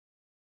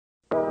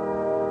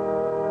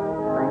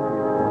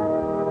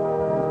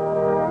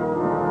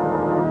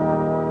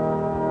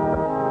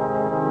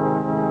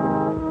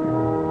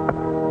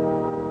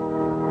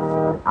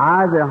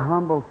I, the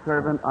humble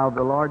servant of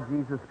the Lord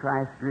Jesus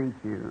Christ, greet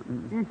you.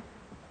 Ich,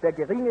 der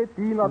geringe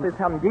Diener des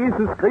Herrn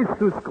Jesus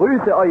Christus,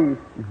 grüße euch.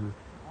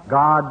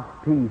 God's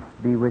peace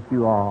be with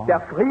you all. Der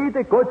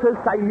Friede Gottes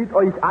sei mit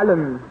euch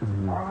allen.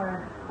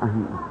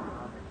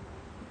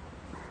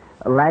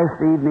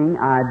 Last evening,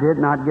 I did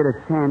not get a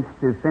chance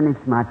to finish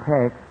my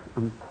text.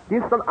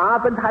 Gestern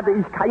Abend hatte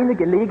ich keine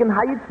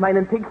Gelegenheit,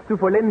 meinen Text zu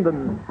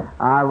vollenden.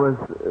 I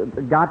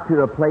got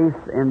to a place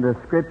in the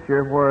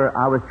Scripture where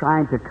I was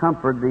trying to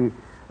comfort the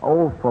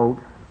old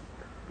folks.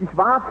 Ich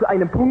war zu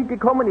einem Punkt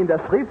gekommen in der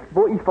Schrift,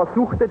 wo ich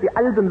versuchte, die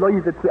alten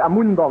Leute zu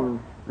ermuntern.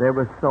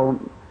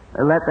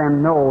 Let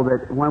them know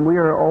that when we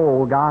are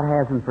old, God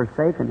hasn't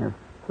forsaken us.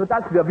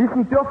 Sodass wir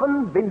wissen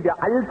dürfen, wenn wir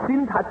alt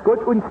sind, hat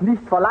Gott uns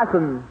nicht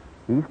verlassen.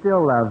 He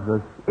still loves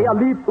us. Er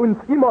liebt uns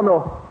immer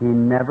noch. He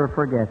never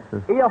forgets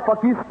us. Er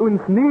vergisst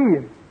uns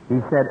nie.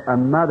 He said, a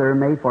mother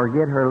may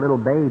forget her little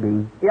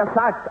baby. Er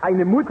sagt,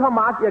 eine Mutter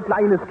mag ihr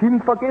kleines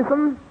Kind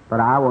vergessen, but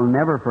I will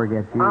never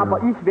forget you.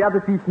 Aber ich werde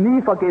dich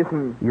nie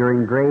vergessen. You're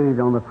engraved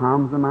on the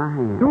palms of my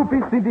hand. Du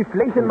bist in die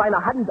Flächen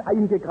meiner Hand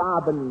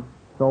eingegraben.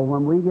 So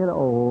when we get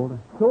old,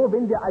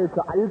 wenn wir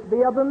also alt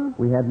werden,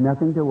 we have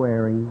nothing to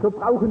worry. So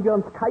brauchen wir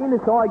uns keine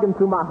Sorgen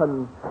zu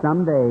machen.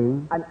 Someday,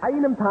 an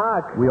einem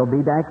Tag, we'll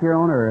be back here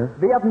on earth.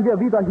 Werden wir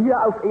wieder hier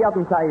auf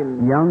Erden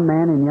sein. Young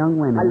men and young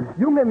women. Als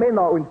junge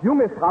Männer und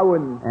junge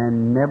Frauen.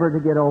 And never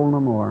to get old no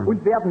more.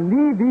 Und werden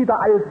nie wieder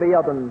alt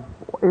werden.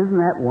 Isn't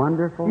that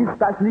wonderful? Ist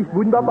das nicht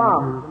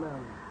wunderbar?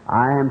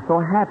 I am so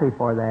happy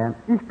for that.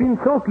 Ich bin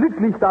so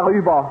glücklich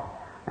darüber.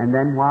 And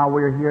then while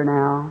we're here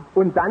now,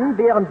 und dann,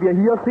 während wir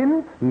hier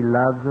sind, He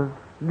loves us,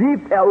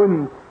 liebt er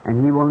uns. And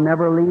He will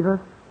never leave us.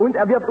 Und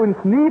er wird uns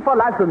nie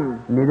verlassen.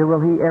 Neither will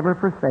He ever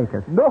forsake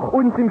us. Noch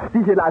uns im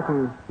Stiche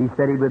lassen. He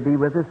said He would be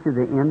with us to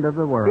the end of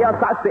the world. Er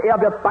sagte,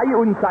 er wird bei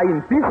uns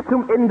sein bis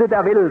zum Ende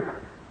der Welt.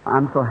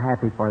 I'm so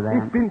happy for that.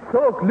 Ich bin so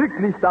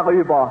glücklich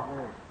darüber.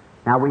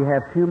 Now we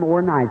have 2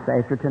 more nights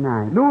after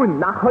tonight. Nun,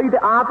 nach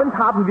heute Abend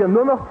haben wir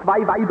nur noch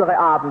 2 weitere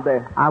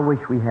Abende. I wish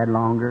we had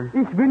longer.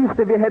 Ich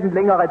wünschte, wir hätten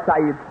längere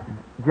Zeit.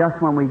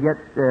 Just when we get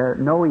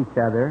to know each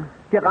other,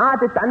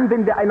 gerade dann,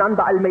 wenn wir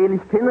einander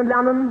allmählich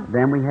kennenlernen,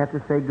 then we have to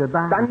say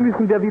goodbye. Dann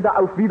müssen wir wieder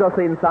auf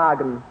Wiedersehen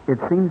sagen. It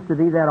seems to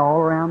be that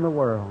all around the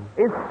world.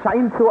 Es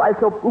scheint so, als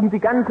ob die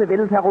ganze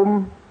Welt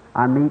herum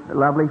I meet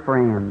lovely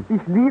friends.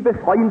 Ich liebe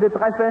Freunde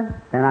treffe.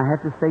 And I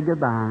have to say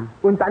goodbye.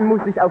 Und dann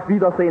muss ich auf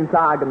Wiedersehen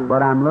sagen.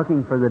 But I'm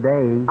looking for the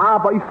day.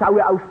 Aber ich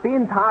schaue auf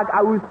den Tag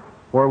aus,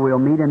 where we'll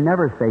meet and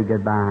never say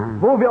goodbye.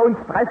 Wo wir uns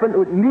treffen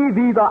und nie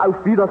wieder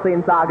auf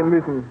Wiedersehen sagen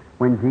müssen.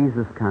 When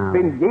Jesus comes.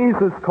 Wenn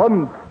Jesus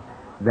kommt.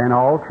 Then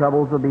all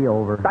troubles will be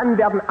over. Dann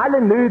werden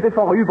alle Nöte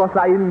vorüber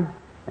sein.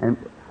 And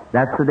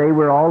that's the day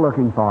we're all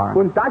looking for.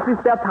 Und das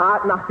ist der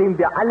Tag, nach dem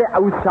wir alle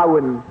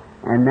ausschauen.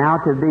 And now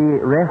to be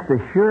rest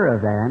assured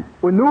of that.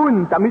 Und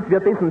nun, damit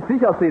wir dessen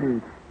sicher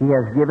sind, He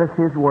has given us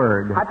His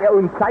word. Hat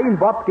uns sein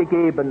Wort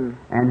gegeben.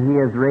 And He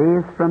has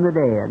raised from the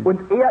dead.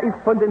 Und ist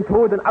von den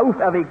Toten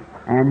auferweckt.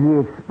 And He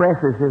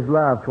expresses His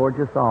love towards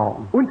us all.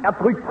 Und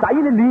drückt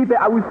seine Liebe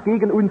aus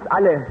gegen uns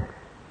alle.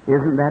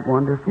 Isn't that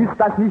wonderful? Ist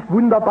das nicht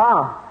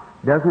wunderbar?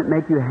 Doesn't it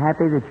make you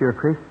happy that you're a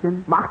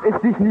Christian? Macht es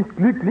dich nicht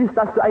glücklich,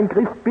 dass du ein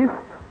Christ bist?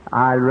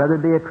 I'd rather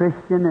be a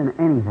Christian than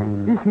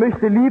anything. Ich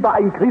möchte lieber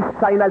ein Christ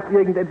sein als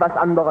irgendetwas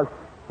anderes.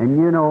 And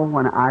you know,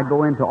 when I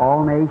go into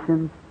all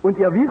nations, und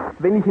ihr wisst,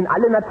 wenn ich in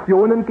alle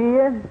Nationen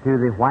gehe, to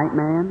the white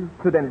man,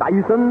 zu den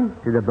Weißen,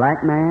 to the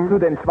black man, zu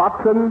den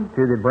Schwarzen,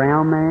 to the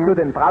brown man, zu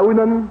den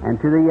Braunen, and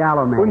to the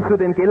yellow man, und zu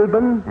den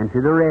Gelben, and to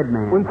the red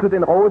man, und zu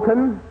den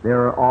Roten,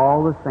 they're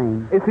all the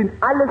same. Es sind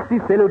alles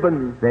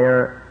dieselben.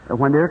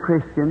 When they're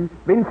Christians,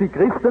 wenn sie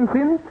Christen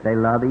sind, they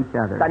love each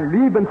other. Dann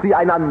lieben sie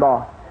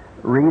einander.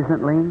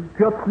 Recently,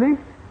 kürzlich,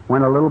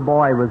 when a little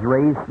boy was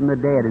raised from the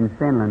dead in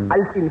Finland,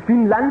 als in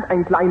Finnland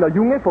ein kleiner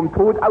Junge vom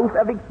Tod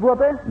auferweckt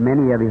wurde,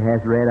 many of you has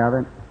read of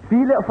it.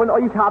 Viele von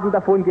euch haben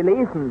davon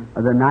gelesen.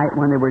 The night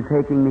when they were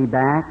taking me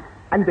back,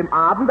 an dem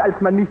Abend, als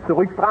man mich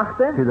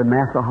zurückbrachte, to the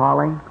Messe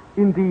Hall,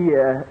 in die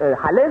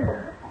Halle,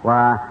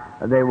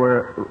 there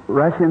were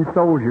Russian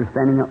soldiers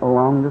standing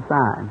along the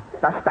side.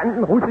 Da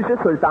standen russische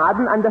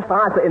Soldaten an der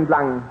Straße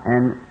entlang.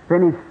 And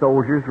Finnish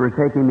soldiers were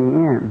taking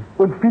me in.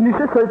 Und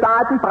finnische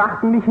Soldaten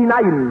brachten mich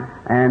hinein.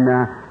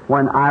 And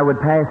when I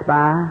would pass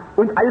by,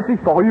 und als ich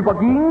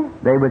vorüberging,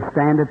 they would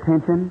stand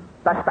attention.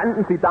 Da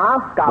standen sie da,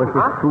 gaben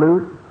Acht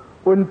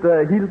und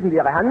hielten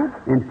ihre Hand.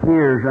 And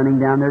tears running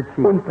down their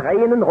cheeks. Und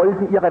Tränen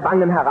rollten ihre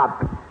Wangen herab.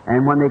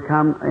 And when they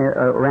come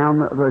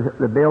around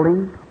the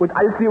building, und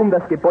als sie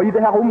das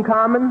Gebäude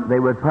herumkamen,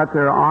 they would put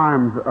their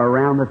arms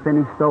around the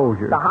Finnish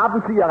soldiers. Da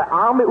haben sie ihre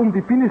Arme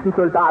die finnischen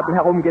Soldaten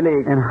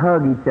herumgelegt. And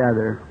hug each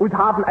other. Und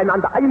haben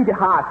einander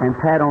eingehakt. And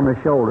pat on the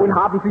shoulder. Und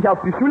haben sich auf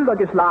die Schulter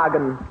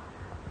geschlagen.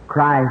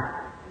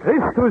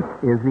 Christus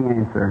is the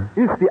answer.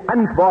 Ist die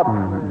Antwort.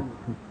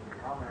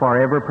 For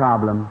every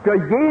problem. Für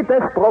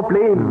jedes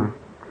Problem.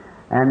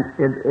 And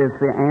it's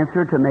the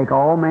answer to make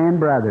all men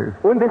brothers.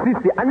 Und es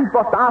ist die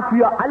Antwort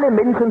dafür, alle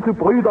Menschen zu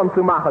Brüdern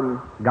zu machen.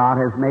 God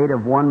has made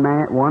of one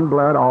man, one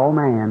blood, all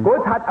man.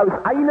 Gott hat aus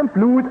einem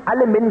Blut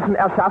alle Menschen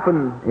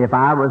erschaffen.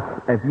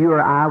 If you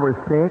or I were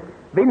sick,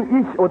 Wenn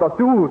ich oder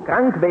du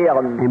krank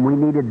wären and we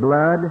needed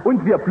blood,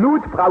 und wir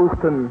Blut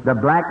brauchten, the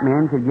black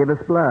man could give us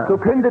blood. so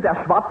könnte der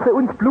Schwarze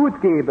uns Blut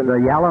The geben.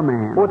 yellow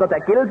man, Oder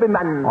der gelbe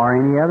Mann. or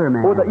any other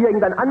man. Oder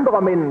irgendein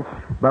anderer Mensch.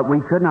 But we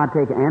could not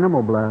take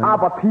animal blood.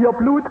 Aber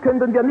Tierblut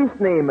könnten wir nicht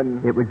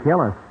nehmen. It would kill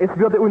us. Es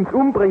würde uns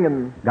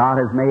umbringen. God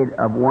has made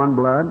of one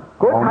blood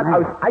Gott all hat men.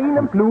 aus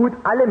einem Blut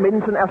alle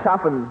Menschen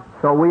erschaffen.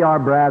 So we are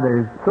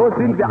brothers So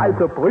sind wir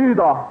also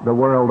Brüder the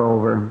world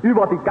over.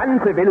 über die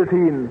ganze Welt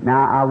hin.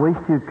 Now I wish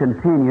to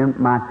continue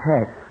my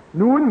text,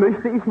 Nun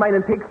möchte ich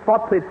meinen Text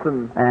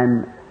fortsetzen.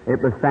 and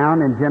it was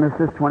found in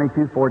Genesis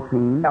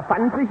 22:14, Er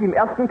fand sich im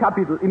ersten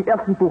Kapitel, im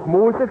ersten Buch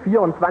Mose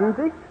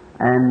 24,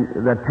 and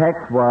the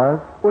text was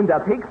und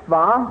der Text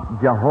war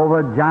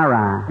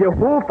Jehovah-Jireh.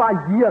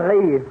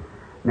 Jehovah-Jireh.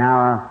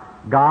 Now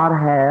God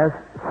has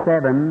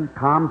 7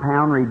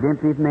 compound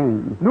redemptive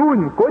names.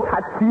 Nun, Gott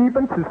hat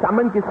 7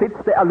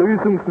 zusammengesetzte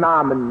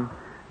Erlösungsnamen.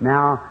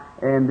 Now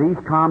in these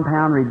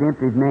compound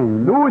redemptive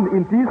names, Nun,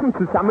 in diesen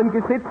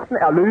zusammengesetzten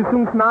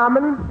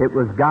Erlösungsnamen, it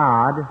was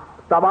God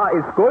da war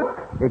es Gott,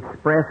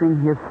 expressing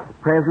His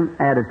present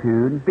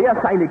attitude der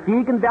seine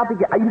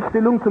gegenwärtige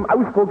Einstellung zum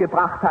Ausdruck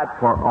gebracht hat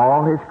for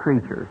all His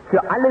creatures,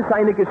 für alle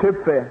seine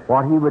Geschöpfe,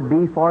 what He would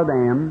be for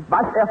them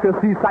was er für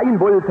sie sein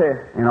wollte,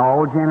 in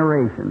all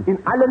generations. in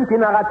allen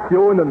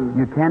Generationen.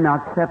 You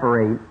cannot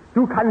separate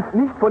Du kannst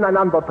nicht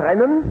voneinander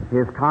trennen,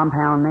 His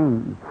compound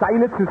names.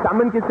 seine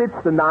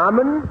zusammengesetzten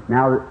Namen.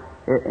 Now,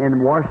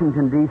 in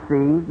Washington, D.C.,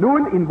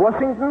 Nun, in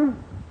Washington,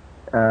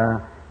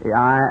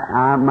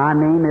 my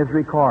name is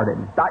recorded.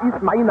 da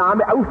ist mein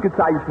Name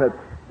aufgezeichnet.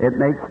 It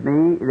makes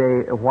me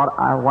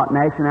what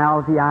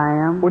nationality I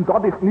am, Und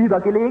dort ist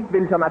niedergelegt,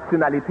 welcher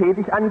Nationalität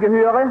ich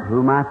angehöre,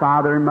 who my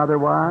father and mother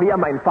was, wer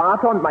mein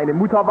Vater und meine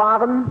Mutter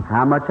waren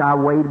how much I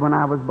weighed when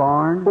I was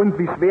born, und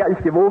wie schwer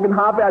ich gewogen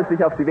habe, als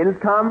ich auf die Welt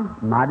kam,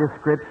 my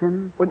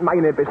description, und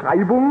meine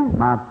Beschreibung,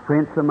 my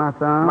prints of my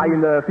thumb.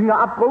 mein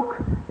Fingerabdruck.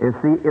 It's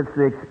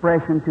the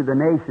expression to the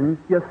nation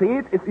Ihr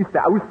seht, es ist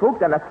der Ausdruck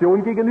der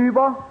Nation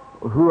gegenüber,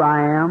 who I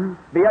am,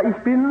 wer ich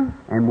bin,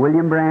 and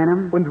William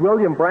Branham und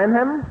William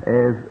Branham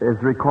is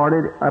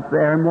recorded up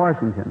there in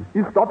Washington.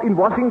 ist dort in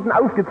Washington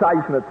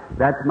aufgezeichnet.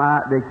 That's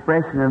the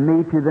expression of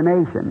me to the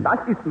nation. Das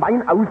ist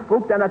mein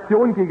Ausdruck der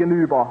Nation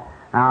gegenüber.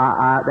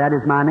 That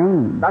is my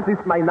name. Das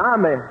ist mein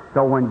Name.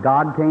 So when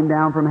God came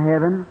down from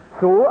heaven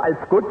So, als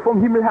Gott vom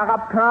Himmel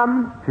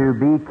herabkam, to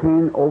be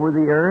king over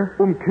the earth,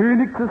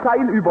 König zu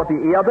sein über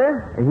die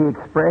Erde, He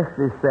expressed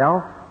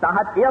Himself da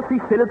hat er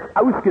sich selbst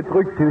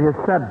ausgedrückt, to His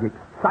subjects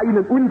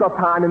seinen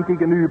Untertanen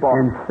gegenüber.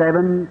 in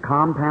 7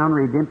 compound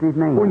redemptive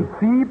names. Und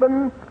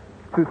 7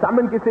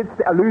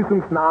 zusammengesetzte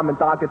Erlösungsnamen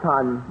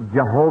dargetan.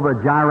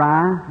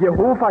 Jehovah-Jireh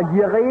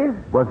Jehovah-Jireh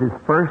was His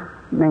first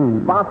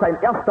name. war sein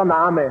erster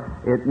Name.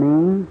 It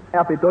means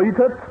Er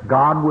bedeutet,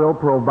 God will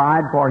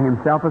provide for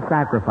Himself a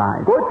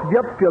sacrifice. Gott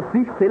wird für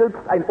sich selbst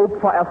ein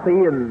Opfer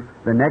ersehen.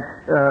 The next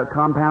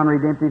compound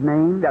redemptive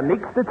name Der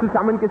nächste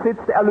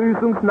zusammengesetzte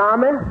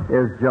Erlösungsname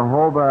is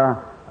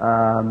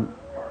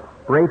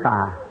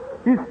Jehovah-Rapha,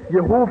 ist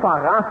Jehovah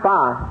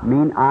Rapha.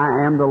 mean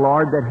I am the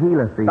Lord that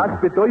healeth thee. Das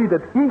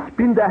bedeutet, ich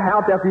bin der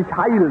Herr, der dich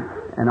heilt.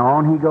 And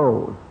on he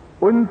goes.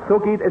 Und so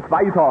geht es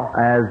weiter.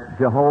 As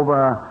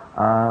Jehovah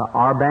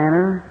our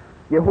banner,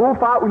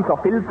 Jehova, unser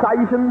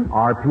Feldzeichen,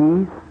 our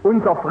peace,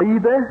 unser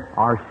Friede,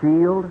 our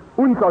shield,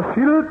 unser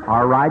Schild,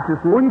 our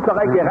righteousness.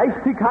 unsere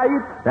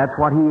Gerechtigkeit, That's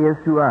what He is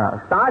to us.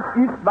 das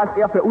ist, was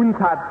er für uns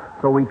hat.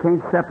 So we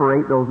can't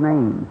separate those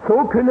names.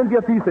 So können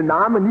wir diese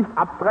Namen nicht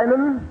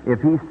abtrennen.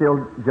 If He's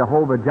still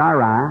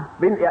Jehovah-Jireh,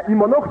 Wenn er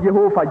immer noch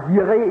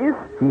Jehovah-Jireh ist,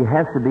 He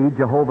has to be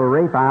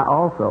Jehovah-Rapha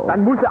also.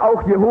 dann muss er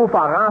auch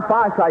Jehovah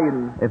Rapha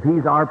sein. If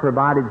He's our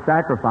provided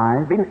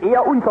sacrifice, Wenn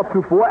er unser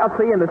zuvor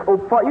ersehenes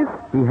Opfer ist,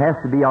 He has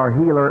to be our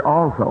healer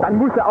also. dann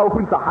muss er auch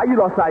unser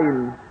Heiler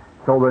sein.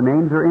 So the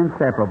names are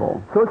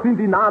inseparable. So sind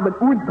die Namen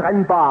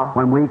untrennbar.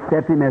 When we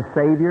accept Him as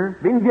Savior,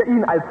 Wenn wir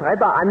ihn als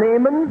Retter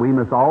annehmen, we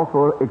must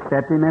also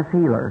accept Him as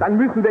healer, dann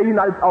müssen wir ihn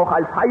auch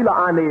als Heiler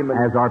annehmen.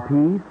 as our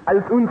peace,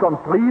 Als unseren as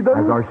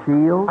Frieden, our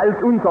shield,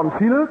 als unseren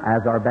Schild,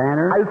 as our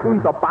banner. als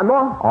unser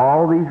Banner.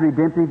 All these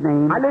redemptive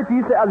names, Alle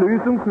diese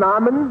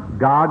Erlösungsnamen,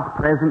 God's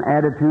present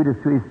attitude is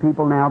to His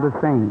people now the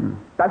same.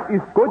 das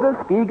ist Gottes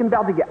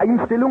gegenwärtige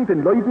Einstellung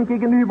den Leuten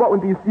gegenüber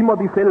und die ist immer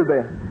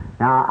dieselbe.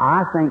 Now,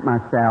 I think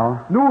myself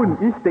Nun,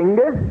 ich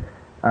denke,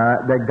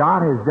 that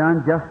God has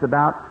done just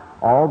about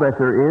all that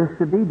there is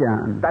to be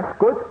done. dass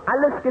Gott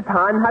alles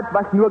getan hat,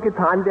 was nur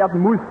getan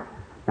werden muss.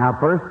 Now,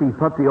 first He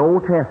put the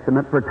Old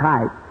Testament for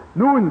type.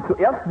 Nun,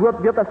 zuerst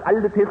wird das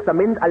Alte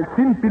Testament als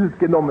Sinnbild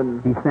genommen.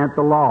 He sent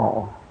the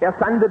law. Er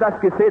sandte das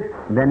Gesetz,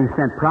 And then He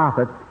sent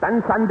prophets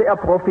dann sandte er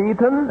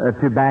Propheten,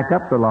 to back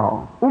up the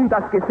law.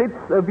 das Gesetz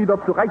wieder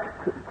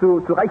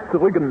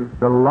zurechtzurücken.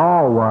 The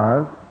law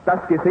was Das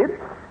Gesetz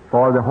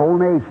for the whole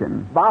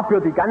nation. war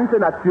für die ganze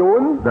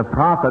Nation. The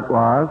prophet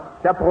was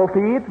Der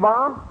Prophet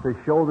war, to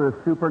show the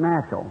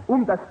supernatural.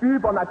 das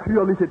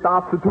Übernatürliche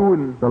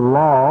darzutun. The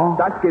law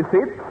Das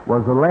Gesetz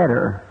was a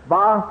letter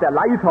war der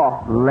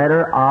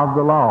of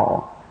the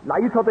law.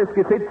 Leiter des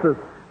Gesetzes.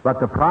 But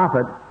the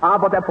prophet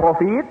Aber der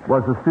Prophet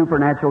was a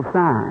supernatural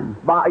sign.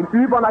 war ein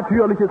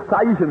übernatürliches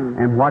Zeichen.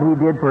 And what he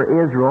did for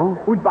Israel,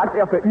 Und was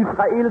er für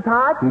Israel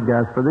tat, he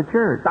does for the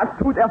church. das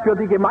tut er für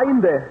die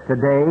Gemeinde.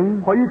 Today,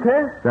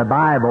 Heute, the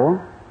Bible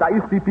da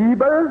ist die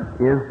Bibel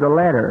is the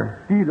letter.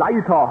 die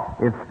Leiter.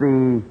 It's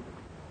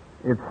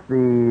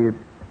the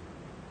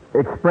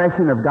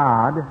expression of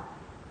God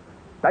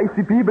Da ist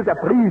die Bibel der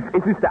Brief.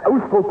 Es ist der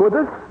Ausdruck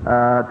Gottes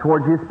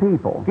towards his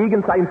people.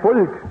 gegen sein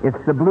Volk. It's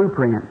the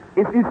blueprint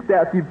Es ist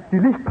die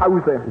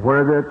Lichtpause,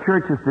 where the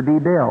church is to be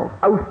built.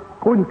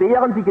 aufgrund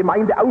deren die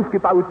Gemeinde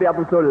aufgebaut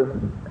werden soll.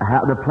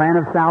 The plan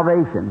of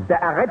salvation,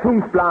 Der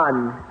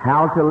Errettungsplan,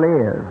 how to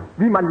live,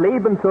 wie man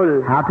leben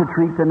soll, how to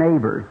treat the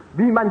neighbors,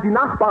 wie man die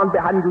Nachbarn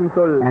behandeln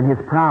soll and his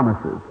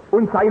promises.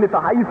 und seine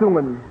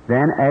Verheißungen.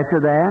 Then after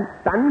that,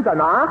 Dann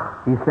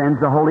danach he sends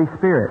the Holy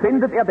Spirit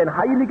sendet er den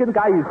Heiligen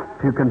Geist,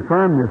 to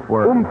confirm this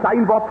word.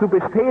 sein Wort zu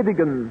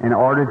bestätigen. In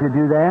order to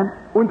do that,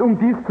 Und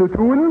dies zu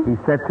tun, he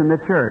sets in the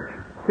church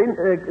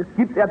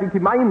gibt er die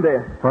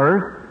Gemeinde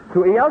first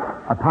zuerst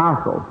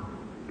apostles,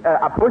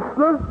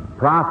 Apostel,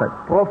 prophets,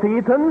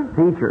 Propheten,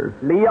 teachers,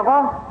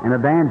 Lehrer, and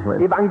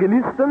evangelists.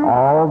 Evangelisten.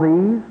 All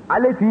these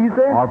Alle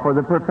diese are for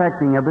the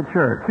perfecting of the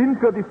church. sind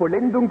für die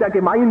Vollendung der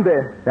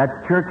Gemeinde. That's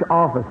church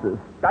offices,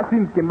 Das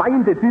sind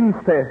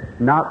Gemeindedienste.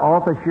 not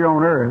office here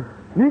on earth,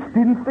 Nicht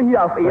Dienste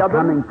hier auf but Erden,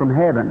 coming from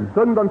heaven.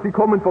 sondern sie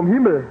kommen vom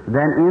Himmel.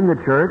 Then in the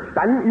church,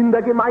 Dann in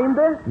der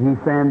Gemeinde he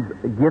sends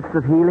gifts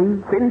of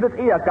healing, sendet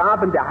er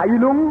Gaben der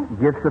Heilung,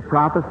 gifts of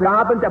prophecy.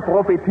 Gaben der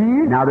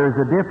Prophetie. Now there's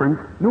a difference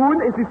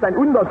Nun, es ist ein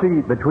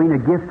Unterschied between a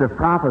gift of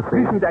prophecy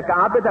zwischen der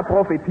Gabe der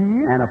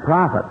Prophetie and a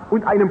prophet.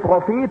 und einem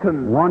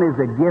Propheten. One is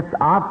a gift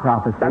of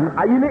prophecy, Das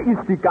eine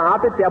ist die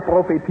Gabe der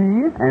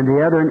Prophetie and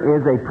the other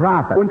is a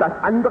prophet. und das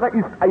andere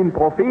ist ein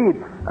Prophet.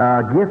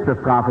 Gift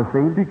of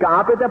prophecy, Die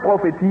Gabe der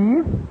Prophetie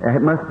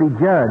it must be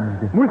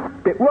judged muss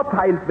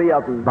beurteilt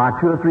werden by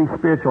 2 or 3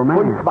 spiritual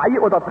von men. 2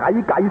 oder 3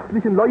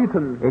 geistlichen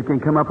Leuten. It can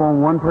come up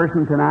on one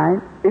person tonight,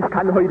 Es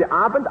kann heute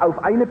Abend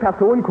auf eine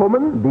Person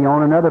kommen be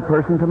on another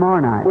person tomorrow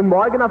night, und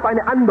morgen auf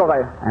eine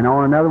andere and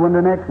on another one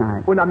the next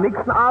night. und am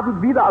nächsten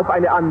Abend wieder auf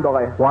eine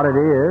andere. What it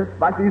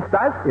Was ist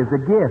das? is a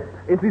gift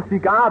Es ist die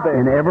Gabe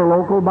in every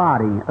local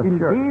body of in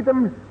church.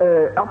 jedem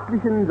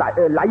örtlichen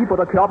Leib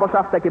oder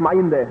Körperschaft der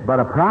Gemeinde. But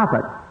a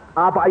prophet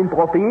Aber ein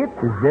Prophet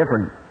is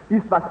different.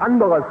 ist was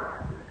anderes.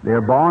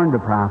 They're born to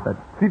prophets,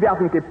 Sie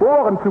werden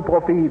geboren zu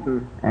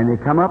Propheten and they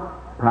come up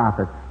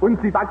prophets. und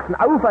sie wachsen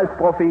auf als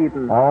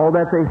Propheten. All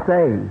that they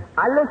say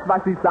Alles,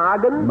 was sie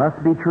sagen,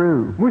 must be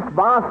true muss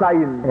wahr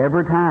sein.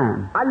 every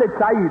time, Alle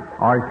Zeit.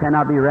 or it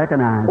cannot be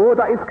recognized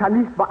Oder es kann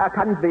nicht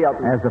erkannt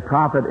werden. as a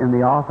prophet in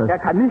the office. Er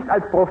kann nicht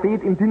als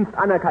Prophet im Dienst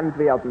anerkannt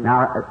werden.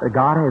 Now,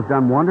 God has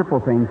done wonderful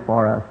things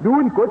for us.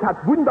 Nun, Gott hat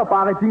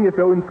wunderbare Dinge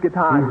für uns He's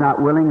getan. not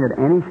willing that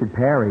any should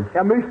perish.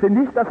 Er möchte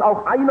nicht, dass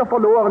auch einer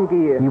verloren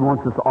gehe. He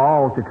wants us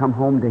all to come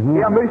home to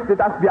Er Him. möchte,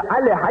 dass wir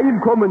alle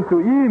heimkommen zu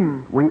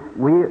ihm. We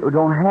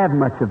don't have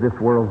much of this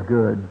world's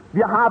good,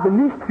 Wir haben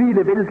nicht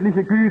viele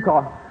weltliche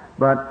Güter,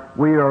 but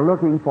we are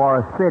looking for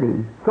a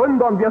city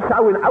sondern wir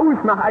schauen aus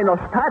nach einer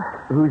Stadt,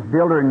 whose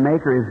builder and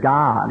maker is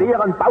God.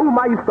 deren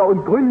Baumeister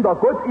und Gründer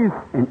Gott ist.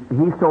 And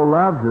He so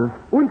loves us,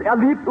 Und er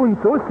liebt uns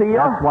so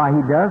sehr, that's why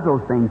He does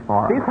those things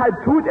for us. deshalb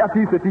tut er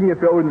diese Dinge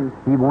für uns.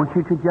 He wants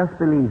you to just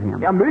believe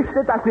Him. Er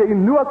möchte, dass ihr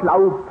ihm nur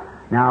glaubt.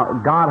 Now,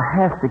 God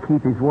has to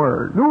keep His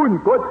word.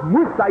 Nun, Gott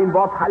muss sein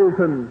Wort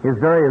halten. His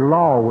very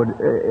law would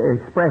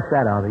express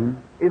that of Him.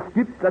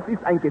 Das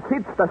ist ein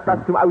Gesetz, das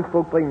zum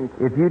Ausdruck bringt.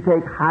 If you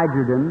take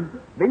hydrogen,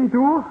 Wenn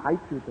du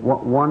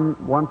one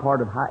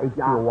part of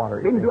H2O water,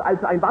 Wenn du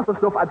also ein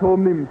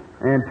Wasserstoffatom nimmst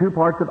and 2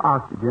 parts of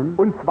oxygen.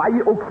 und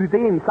 2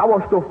 Oxygen,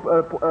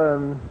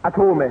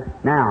 Sauerstoffatome,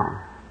 Now,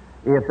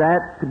 if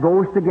that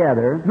goes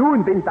together,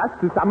 nun, wenn das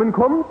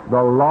zusammenkommt, the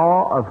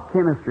law of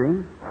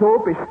chemistry so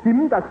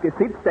bestimmt das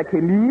Gesetz der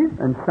Chemie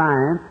and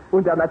science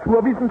und der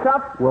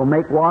Naturwissenschaft, will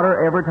make water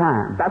every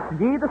time. dass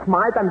jedes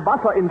Mal dann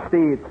Wasser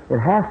entsteht. It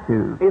has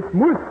to. Es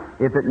muss,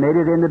 If it made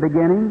it in the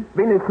beginning,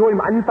 wenn es so im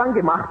Anfang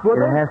gemacht it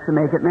wurde, has to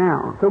make it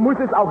now. so muss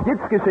es auch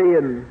jetzt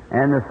geschehen.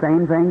 And the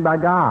same thing by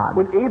God.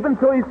 Und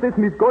ebenso ist es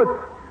mit Gott.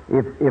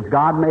 If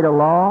God made a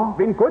law,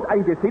 Wenn Gott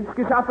ein Gesetz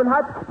geschaffen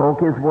hat,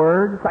 spoke His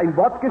word, sein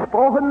Wort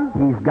gesprochen,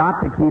 He's got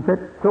to keep it.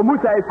 so muss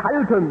er es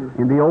halten.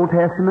 In the Old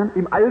Testament,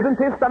 Im Alten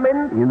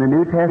Testament, in the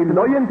New im Testament,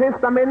 Neuen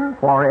Testament,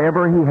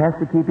 forever He has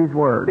to keep His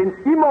word. denn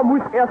immer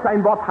muss er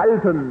sein Wort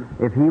halten.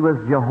 If He was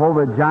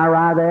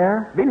Jehovah-Jireh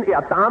there, Wenn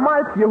er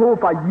damals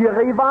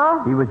Jehovah-Jireh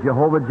war, He was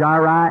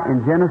Jehovah-Jireh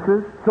in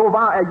Genesis, so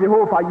war er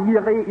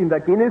Jehovah-Jireh in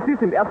der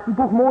Genesis, im ersten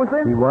Buch Mose.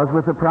 He was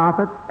with the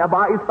prophets, Er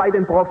war es bei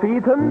den He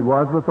Propheten,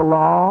 was with the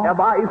law, law. Er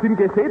war es im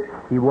Gesetz.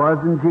 He was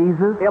in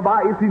Jesus. Er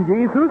war es in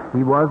Jesus.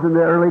 He was in the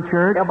early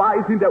church. Er war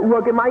es in der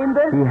Urgemeinde.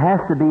 He has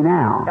to be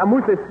now. Er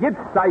muss es jetzt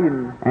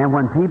sein. And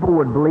when people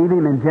would believe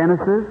him in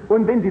Genesis,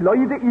 Und wenn die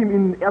Leute ihm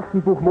im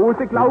ersten Buch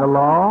Mose in the glauben,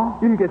 law,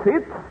 im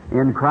Gesetz,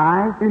 in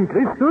Christ, in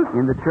Christus,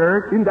 in the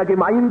church, in der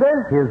Gemeinde,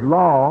 his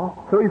law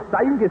so ist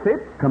sein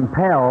Gesetz,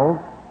 compels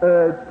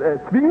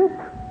zwingt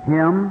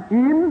him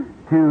ihn,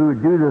 to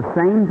do the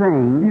same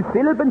thing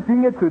dieselben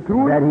Dinge zu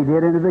tun, that he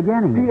did in the die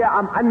beginning. er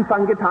am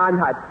Anfang getan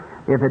hat.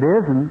 If it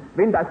isn't,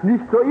 Wenn das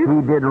nicht so ist,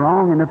 he did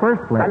wrong in the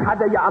first place. dann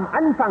hat er ja am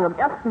Anfang, am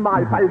ersten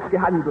Mal falsch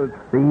gehandelt.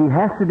 See, he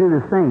has to do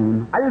the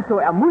same Also,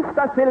 er muss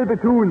dasselbe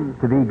tun,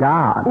 to be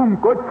God.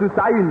 Gott zu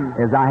sein.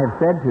 As I have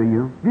said to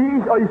you, Wie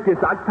ich euch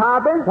gesagt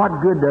habe, what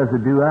good does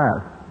it do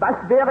us was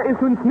wäre es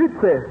uns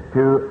nütze,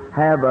 to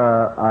have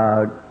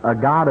a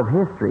God of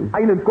history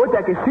einen Gott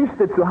der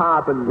Geschichte zu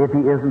haben, if he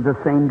isn't the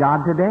same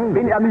God today?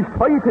 wenn er nicht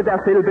heute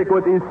derselbe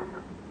Gott ist?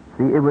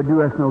 See, it would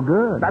do us no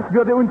good. Das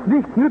würde uns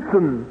nichts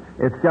nützen.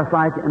 It's just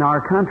like in our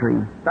country.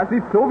 Das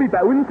ist so wie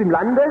bei uns im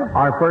Lande.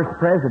 Our first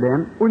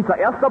president Unser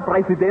erster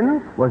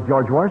Präsident was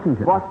George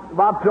Washington.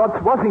 war George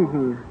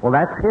Washington. Well,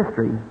 that's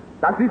history.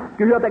 Das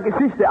gehört der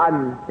Geschichte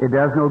an. It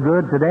does no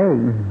good today.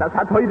 Das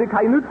hat heute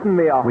keinen Nutzen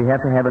mehr. We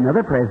have to have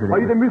another president.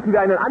 Heute müssen wir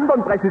einen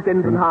anderen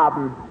Präsidenten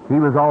haben. He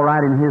was all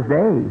right in his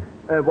day,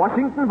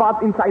 Washington war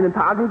in seinen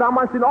Tagen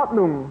damals in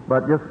Ordnung.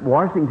 but just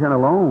Washington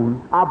alone,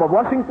 Aber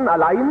Washington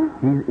allein,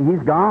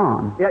 he's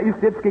gone. er ist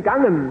jetzt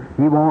gegangen.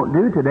 He won't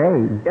do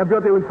today. Er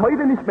würde uns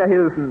heute nicht mehr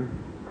helfen.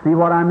 See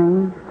what I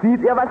mean?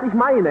 Sieht ihr, was ich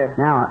meine?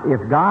 Now,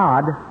 if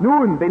God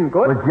Nun, wenn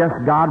Gott was just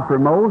God for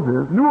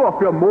Moses, nur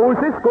für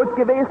Moses Gott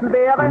gewesen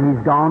wäre and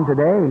he's gone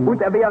today,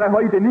 und er wäre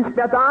heute nicht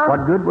mehr da,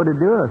 what good would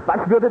it do us? was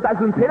würde das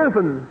uns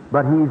helfen?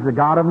 But he's the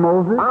God of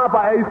Moses. Aber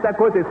er ist der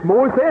Gott des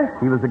Mose,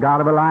 He was the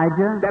God of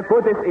Elijah. der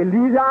Gott des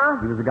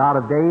Elia, He was the God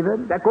of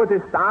David. der Gott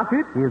des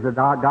David, He is the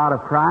God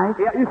of Christ.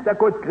 er ist der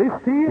Gott He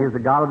Christi, is the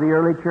God of the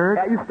early church.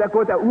 er ist der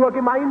Gott der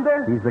Urgemeinde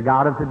He's the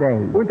God of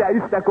today. und er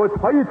ist der Gott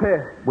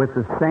heute. With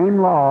the same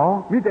law,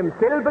 Mit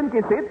demselben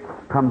Gesetz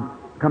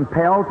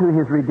compelled to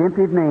his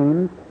redemptive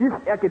names, ist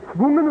er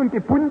gezwungen und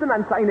gebunden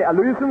an seine he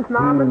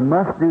Erlösungsnamen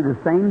must do the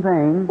same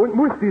thing und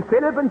muss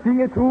dieselben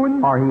Dinge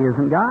tun, or he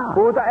isn't God.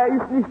 oder er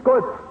ist nicht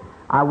Gott.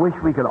 I wish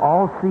we could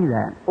all see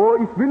that Oh,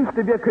 ich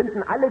wünschte, wir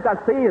könnten alle das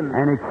sehen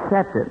and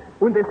accept it.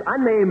 und es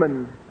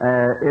annehmen.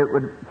 It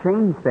would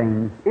change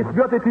things. Es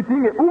würde die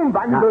Dinge Now,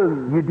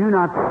 umwandeln. you do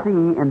not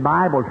see in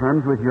Bible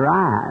terms with your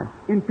eyes.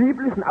 In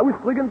biblischen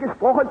Ausdrücken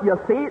gesprochen, ihr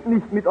seht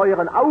nicht mit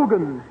euren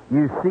Augen,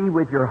 You see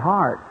with your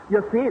heart.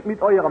 ihr seht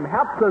mit eurem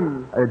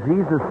Herzen.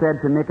 Jesus said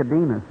to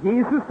Nicodemus,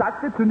 Jesus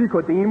sagte zu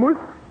Nikodemus,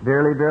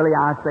 Verily, verily,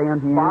 I say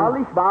unto you,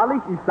 wahrlich,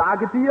 wahrlich, ich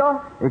sage dir,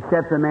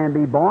 except a man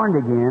be born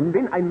again,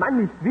 wenn ein Mann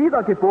nicht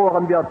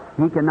wiedergeboren wird,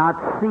 he cannot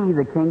see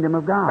the kingdom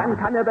of dann God.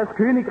 kann er das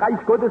Königreich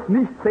Gottes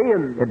nicht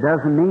sehen. It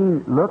doesn't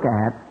mean look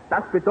at,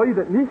 Das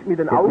bedeutet nicht mit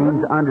den it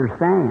means Augen,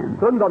 understand.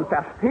 sondern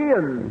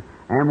verstehen.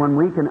 And when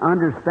we can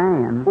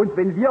understand Und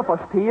wenn wir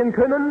verstehen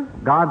können,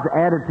 God's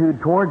attitude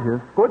towards us,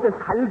 Gottes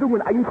Haltung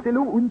und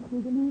Einstellung uns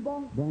gegenüber,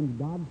 then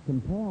God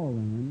compels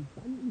them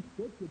dann ist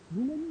Gott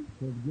gezwungen,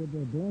 to give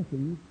their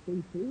blessings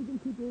den Segen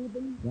zu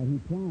geben, that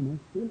He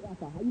promised den er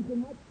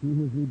verheißen hat, to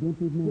His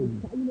redemptive durch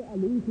name. seine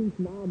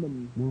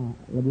Erlösungsnamen. Now,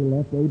 have we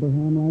left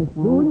Abraham last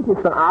Nun, night?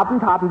 gestern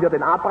Abend haben wir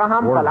den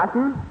Abraham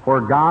verlassen, For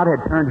God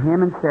had turned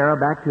him and Sarah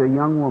back to a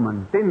young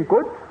woman. denn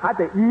Gott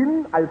hatte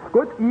ihn, als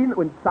Gott ihn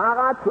und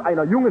Sarah zu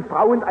einer jungen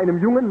Frau und einem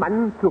jungen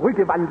Mann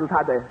zurückgewandelt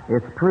hatte.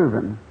 It's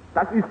proven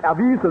Das ist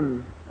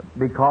erwiesen,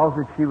 because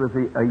that she was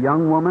a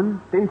young woman.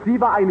 denn sie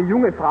war eine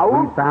junge We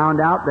Frau, found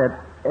out that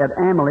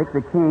Amalek,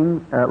 the king,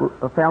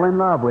 fell in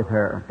love with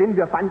her. denn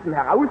wir fanden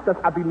heraus, dass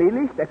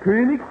Abimelech, der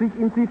König, sich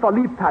in sie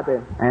verliebt hatte.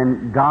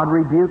 And God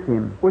rebuked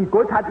him. Und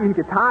Gott hat ihn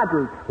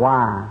getadelt.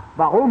 Why?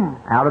 Warum?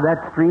 Out of that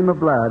stream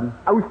of blood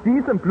Aus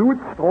diesem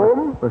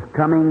Blutstrom was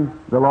coming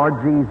the Lord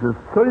Jesus.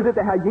 sollte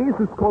der Herr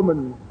Jesus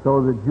kommen.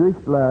 So the Jewish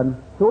blood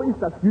So ist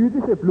das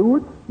jüdische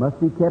Blut, must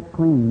be kept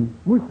clean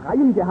muss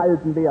rein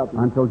gehalten werden,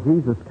 until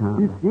Jesus bis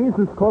comes.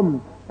 Jesus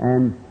kommt.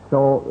 And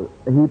so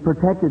he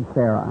protected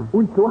Sarah.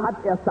 Und so hat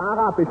er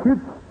Sarah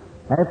beschützt.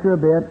 After a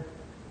bit,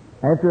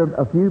 after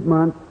a few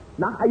months,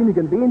 Nach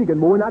einigen wenigen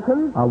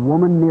Monaten, a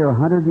woman near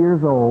 100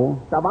 years old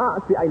da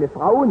war sie eine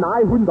Frau,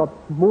 nahe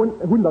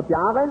 100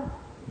 Jahre,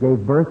 gave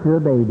birth to a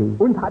baby.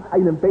 und hat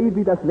einem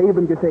Baby das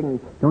Leben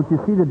geschenkt. Don't you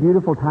see the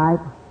beautiful type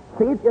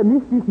Seht ihr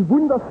nicht diesen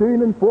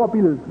wunderschönen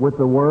Vorbild with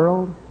the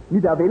world?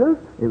 mit der Welt?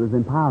 It was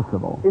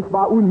impossible. Es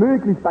war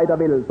unmöglich bei der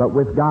Welt. But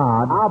with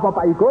God, Aber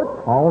bei Gott,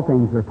 all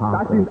things are da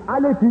possible. sind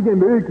alle Dinge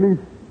möglich.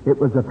 It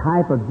was a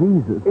type of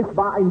Jesus. Es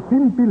war ein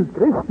Sinnbild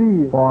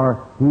Christi, For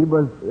he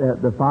was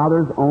the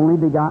Father's only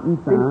begotten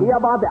denn Son,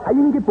 er war der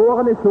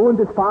eingeborene Sohn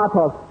des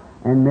Vaters.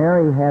 and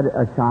Mary had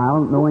a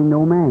child knowing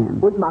no man.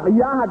 Und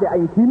Maria hatte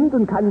ein Kind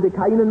und kannte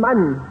keinen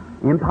Mann.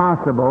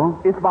 Impossible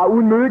Es war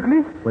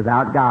unmöglich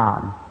without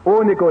God.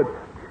 ohne Gott.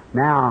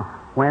 Now,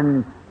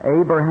 when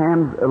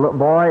Abraham's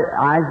boy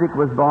Isaac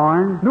was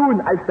born,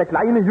 Nun, als der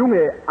kleine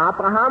Junge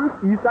Abrahams,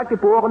 Isaac,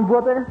 geboren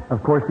wurde,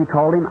 of course he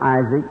called him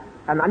Isaac,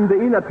 er nannte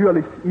ihn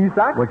natürlich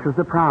Isaac, which was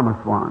the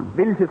promised one.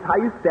 welches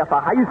heißt der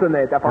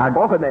Verheißene, der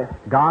Versprochene.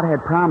 God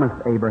had promised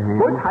Gott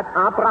Abraham, hat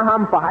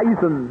Abraham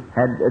verheißen,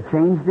 had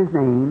changed his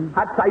name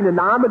hat seinen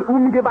Namen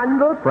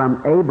umgewandelt from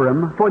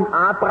Abram von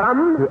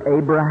Abram to zu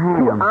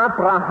Abraham.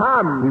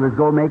 Abraham. He was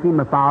going to make him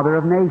a father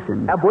of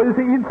nations. Er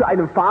wollte ihn zu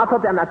einem Vater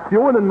der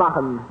Nationen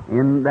machen.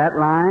 In that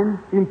line,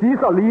 In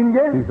dieser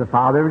Linie he's the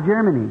father of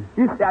Germany.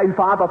 ist er ein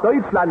Vater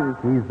Deutschlands.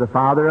 He's the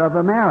father of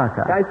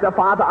America Er ist der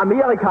Vater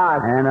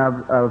Amerikas and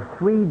of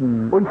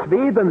Sweden, und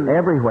Schweden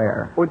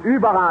everywhere. und The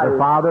überall.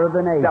 father of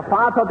the Der nation.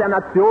 Vater der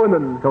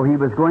Nationen. So he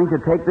was going to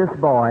take this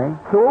boy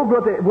So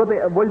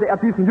wollte er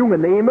diesen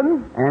Jungen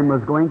nehmen and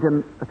was going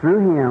to, through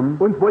him,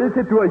 und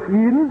wollte durch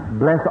ihn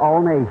bless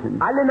all nations.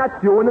 alle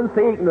Nationen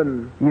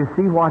segnen. You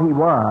see what he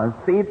was?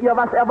 Seht ihr,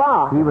 was er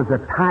war? He was a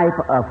type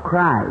of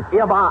Christ,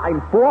 Er war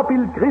ein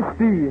Vorbild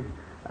Christi,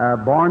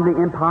 born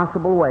the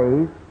impossible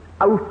ways,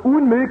 auf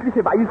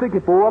unmögliche Weise the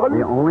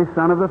geboren, only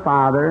son of the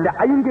Father, der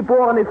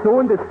eingeborene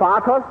Sohn des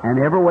Vaters, and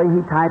every way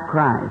he typed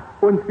Christ.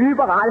 und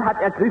überall hat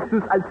er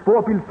Christus als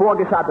Vorbild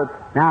vorgeschattet.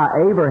 Now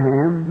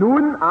Abraham,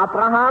 Nun,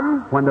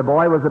 Abraham, when the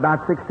boy was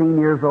about 16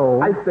 years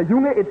old, als der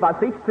Junge etwa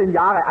 16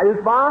 Jahre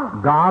alt war,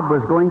 God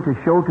was going to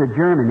show to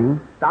Germany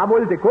da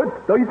wollte Gott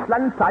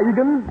Deutschland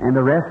zeigen and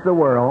the rest of the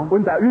world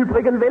und der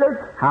übrigen Welt,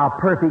 how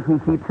perfect he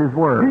keeps his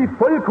word. wie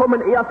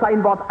vollkommen er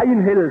sein Wort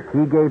einhält.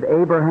 He gave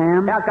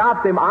Abraham Er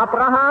gab dem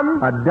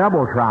Abraham a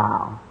double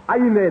trial.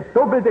 eine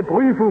doppelte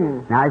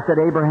Prüfung. Now I said,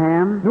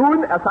 Abraham,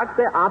 Nun, er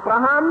sagte,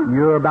 Abraham,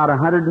 you're about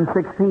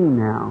 116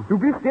 now, du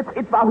bist jetzt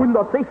etwa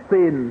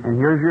 116 and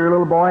here's your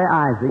little boy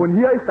Isaac und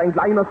hier ist dein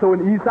kleiner Sohn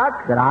Isaac,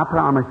 that I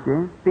promised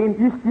you. den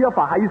ich dir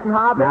verheißen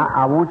habe. Now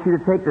I want you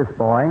to take this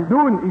boy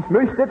Nun, ich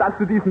möchte, dass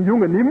du diesen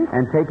Jungen nimmst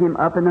and take him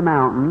up in the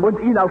mountain und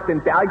ihn auf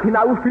den Berg and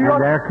hinaufführst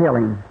there kill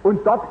him. und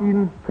dort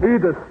ihn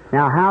tötest.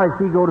 Now how is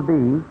he going to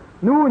be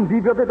Nun,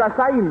 wie würde das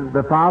sein?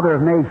 the father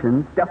of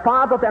nations Der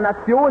Vater der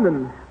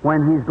Nationen,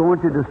 when he's going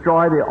to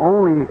destroy the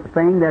only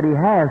thing that he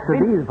has to be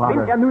the wenn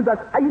father? er nun das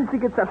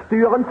Einzige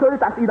zerstören soll,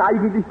 das ihn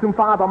eigentlich zum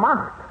Vater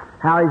macht.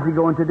 How is he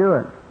going to do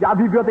it? Ja,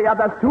 wie würde er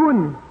das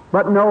tun?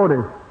 But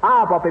notice,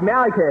 Aber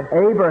bemerke,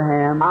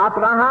 Abraham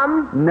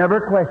Abraham never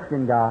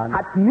questioned God.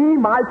 hat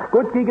niemals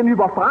Gott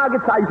gegenüber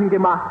Fragezeichen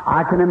gemacht.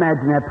 I can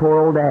imagine that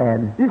poor old dad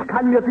Ich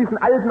kann mir diesen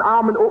alten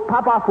armen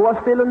Papa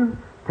vorstellen,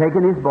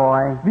 taking his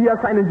boy, wie er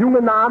seinen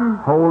Jungen nahm,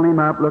 holding him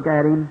up, look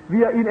at him,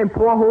 wie er ihn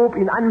emporhob,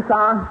 ihn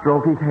ansah,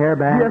 stroke his hair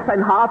wie er back,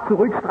 sein Haar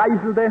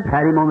zurückstreichelte,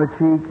 pat him on the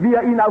cheek, wie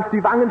er ihn auf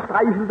die Wangen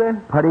streichelte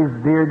put his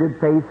bearded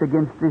face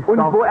against his und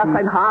soft wo er cheek.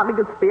 sein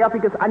haariges,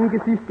 bärtiges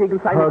Angesicht gegen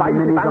seine Hug him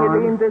in weiße his Wange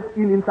arms. lehnte,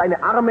 ihn in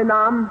seine Arme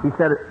nahm, He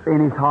said in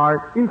his heart,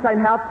 in sein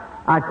Herz.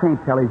 I can't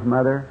tell his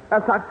mother.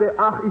 Er sagte,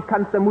 ach, ich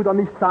kann es der Mutter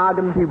nicht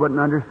sagen, She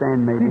wouldn't understand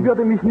sie maybe.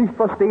 würde mich nicht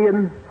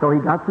verstehen. So he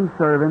got some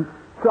servants,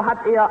 So hat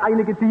er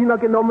einige Diener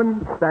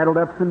genommen saddled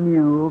up some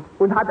mules,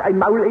 und hat einen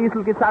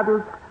Maulesel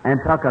gesattelt and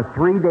took a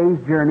 3-day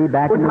journey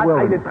back in und the hat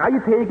eine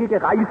wilderness.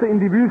 3-tägige Reise in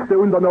die Wüste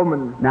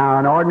unternommen. Now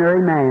an ordinary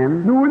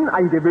man Nun,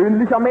 ein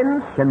gewöhnlicher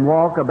Mensch can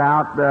walk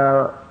about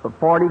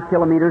 40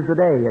 kilometers a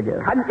day, I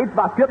guess. kann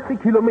etwa 40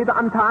 Kilometer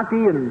am Tag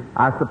gehen.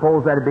 I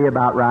suppose that'd be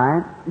about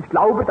right. Ich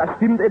glaube, das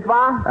stimmt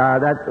etwa.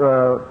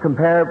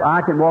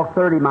 I can walk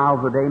 30 miles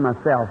a day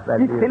myself. That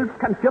Ich is. selbst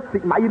kann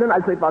 40 Meilen,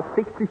 also etwa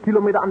 60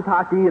 Kilometer am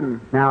Tag gehen.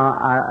 Now,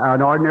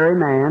 an ordinary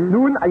man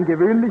Nun, ein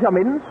gewöhnlicher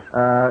Mensch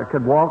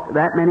could walk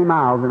that many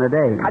miles in a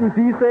day. kann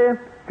diese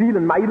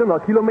vielen Meilen oder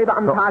Kilometer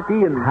am Tag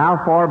gehen. How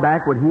far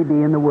back would he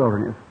be in the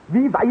wilderness?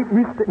 Wie weit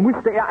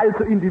musste er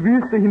also in die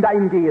Wüste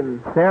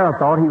hineingehen? Sarah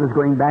thought he was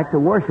going back to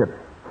worship.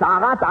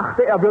 Sarah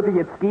dachte, er würde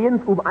jetzt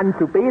gehen, um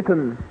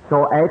anzubeten.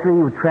 So after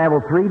he would travel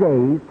 3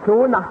 days,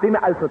 So, nachdem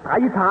er also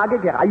 3 Tage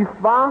gereist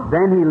war,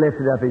 then he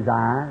lifted up his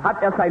eyes, hat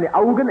er seine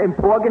Augen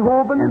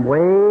emporgehoben and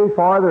way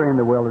farther in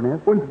the wilderness,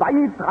 und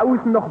weit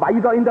draußen noch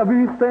weiter in der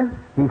Wüste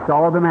he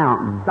saw the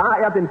mountain. sah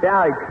er den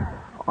Berg.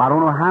 I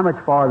don't know how much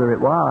farther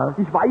it was,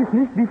 Ich weiß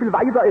nicht, wie viel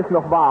weiter es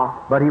noch war,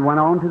 but he went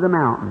on to the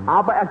mountain.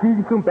 aber er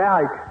ging zum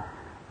Berg.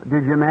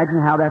 Did you imagine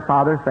how that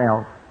father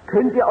felt?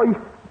 Könnt ihr euch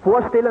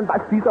vorstellen, was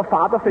dieser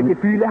Vater für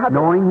Gefühle hatte?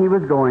 Knowing he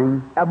was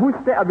going Er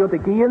wusste, er würde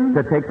gehen,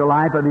 to take the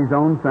life of his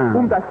own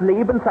son. das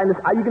Leben seines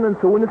eigenen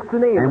Sohnes zu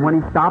And nehmen.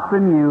 when he stopped the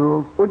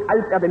mules, Und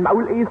als er den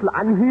Maulesel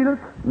anhielt,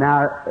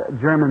 now,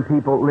 German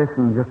people,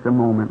 listen just a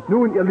moment.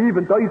 nun, ihr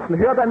lieben Deutschen,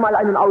 hört einmal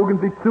einen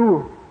Augenblick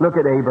zu. Look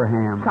at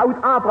Abraham, Schaut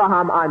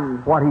Abraham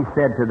an, what he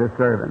said to the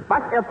servant.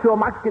 was er zur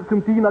Magd,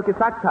 zum Diener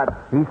gesagt hat.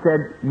 He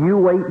said, you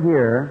wait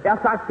here Er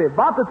sagte,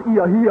 wartet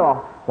ihr hier,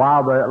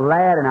 while the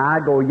lad and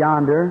I go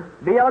yonder.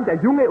 während der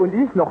Junge und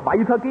ich noch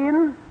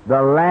weitergehen. The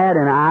lad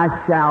and I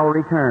shall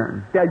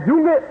return. Der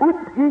Junge und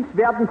ich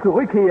werden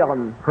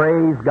zurückkehren.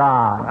 Praise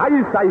God.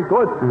 Preis sei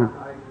Gott.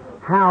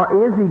 How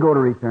is he going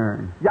to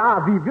return?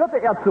 Ja, wie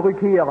würde er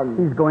zurückkehren?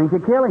 He's going to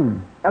kill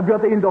him. Er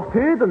würde ihn doch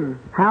töten.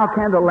 How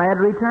can the lad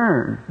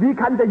return? Wie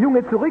kann der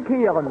Junge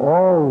zurückkehren?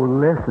 Oh,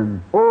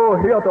 listen. Oh,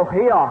 hör doch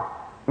her.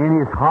 In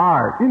his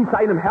heart, in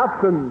seinem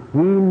Herzen, he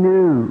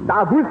knew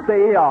da wusste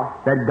er,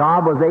 that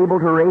God was able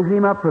to raise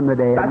him up from the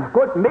dead, dass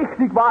Gott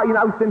mächtig war, ihn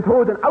aus den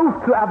Toten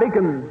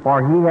aufzuerwecken. for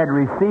he had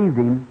received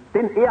him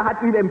Denn er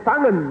hat ihn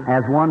empfangen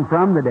as one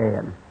from the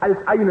dead. als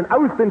einen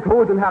aus den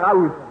Toten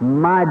heraus.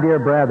 My dear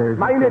brothers,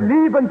 Meine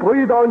lieben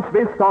Brüder und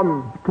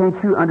Schwestern, can't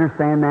you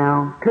understand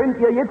now? könnt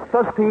ihr jetzt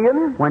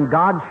verstehen, When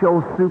God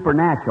shows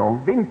supernatural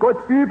wenn Gott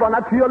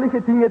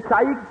übernatürliche Dinge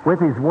zeigt with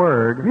his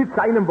word, mit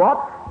seinem Wort,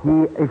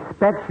 he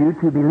expects you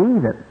to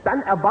believe it.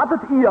 dann erwartet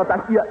ihr,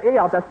 dass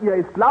ihr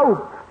es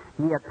glaubt.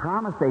 He had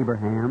promised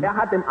Abraham, Er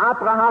hat dem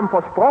Abraham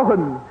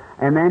versprochen,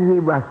 and then he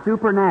was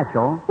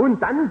supernatural,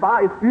 und dann war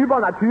es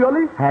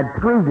übernatürlich, had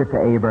proved it to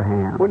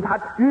Abraham. und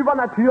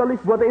übernatürlich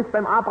wurde es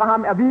beim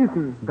Abraham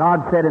erwiesen. God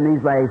said in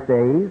these last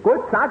days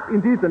Gott sagt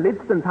in diesen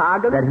letzten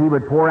Tagen, that he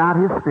would pour out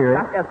his Spirit,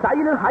 dass er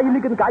seinen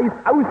Heiligen Geist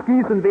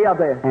ausgießen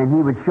werde and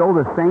he would show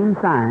the same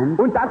signs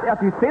und dass er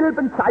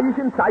dieselben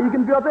Zeichen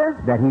zeigen würde,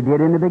 that he did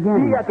in the die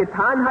beginning. er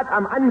getan hat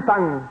am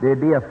Anfang. There'd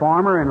be a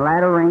former and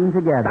latter rain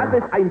Dass together.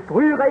 es ein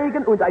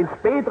Frühregen und ein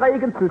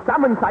Spätregen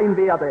zusammen sein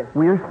werde.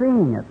 We're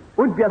seeing it.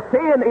 Und wir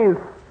sehen es.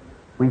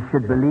 We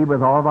should believe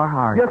with all of our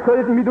heart. Wir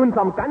sollten mit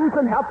unserem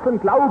ganzen Herzen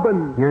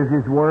glauben. Here's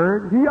his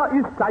word. Hier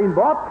ist sein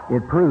Wort.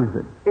 It proves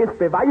it. Es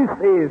beweist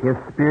es. His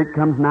Spirit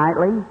comes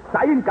nightly,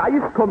 Sein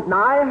Geist kommt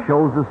nahe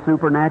shows the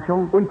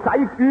supernatural, und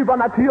zeigt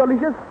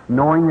Übernatürliches,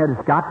 knowing that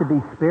it's got to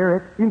be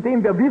Spirit.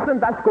 indem wir wissen,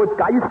 dass Gott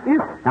Geist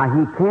ist. Now,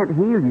 he can't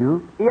heal you.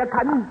 Er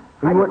kann,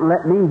 He wouldn't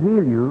let me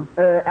heal you,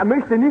 er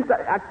möchte nicht,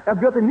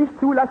 er würde nicht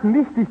zulassen,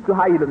 mich dich zu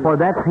heilen. for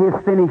that's his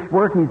finished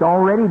work. He's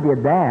already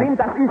did that Denn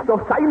das ist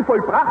doch sein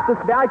vollbrachtes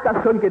Werk,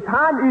 das schon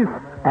getan ist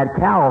at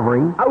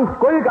Calvary. auf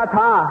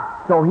Golgatha.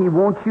 So he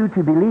wants you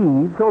to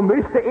believe So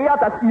möchte er,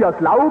 dass ihr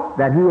glaubt,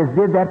 that he has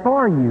did that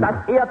for you. dass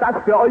er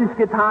das für euch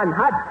getan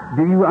hat.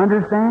 Do you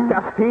understand?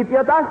 Versteht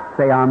ihr das?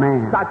 Say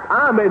amen. Sagt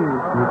Amen.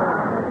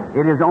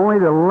 It is only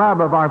the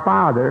love of our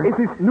Father Es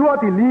ist nur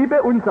die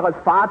Liebe unseres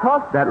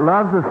Vaters, that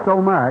loves us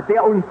so much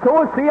der uns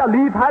so sehr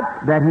lieb hat,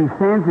 that he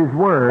sends his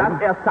word,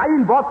 dass er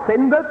sein Wort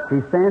sendet.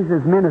 he sends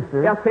his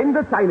ministers Er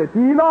sendet seine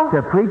Diener,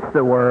 to preach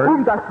the word,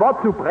 das Wort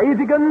zu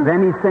predigen.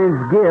 then he sends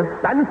gifts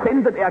Dann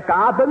sendet er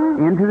Gaben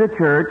into the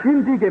church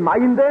in die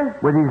Gemeinde,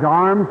 with his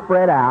arms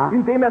spread out,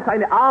 indem er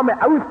seine Arme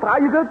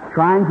ausbreitet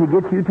trying to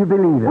get you to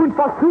believe it. und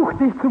versucht,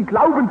 dich zum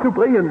Glauben zu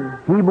bringen.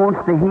 He wants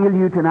to heal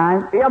you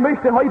tonight Er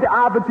möchte heute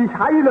Abend dich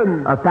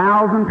heilen.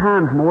 1,000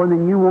 times more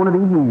than you want to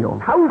be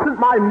healed.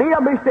 1000-mal mehr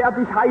möchte er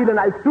dich heilen,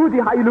 als du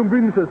die Heilung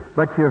wünschest.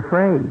 But you're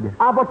afraid.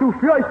 Aber du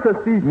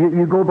fürchtest dich.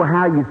 You go by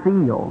how you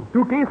feel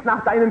Du gehst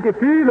nach deinen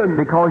Gefühlen.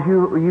 because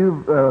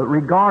you've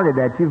regarded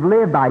that. You've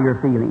lived by your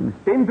feelings.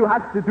 Denn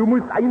du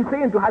musst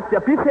einsehen, du hast ja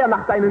bisher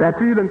nach deinen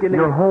Gefühlen Your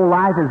gelebt. whole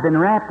life has been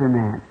wrapped in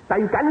that.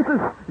 Dein ganzes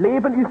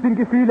Leben ist in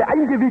Gefühle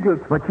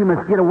eingewickelt. But you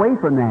must get away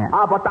from that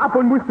Aber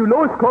davon musst du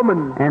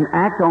loskommen and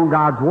act on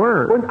God's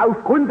word. und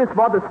aufgrund des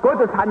Wortes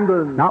Gottes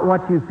handeln. Not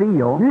what you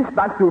feel, Nicht,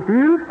 was du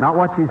fühlst, not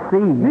what you see,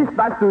 nicht,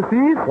 was du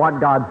siehst, what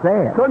God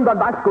says, sondern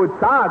was Gott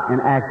sagt.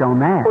 and act on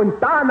that. Und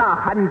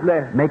danach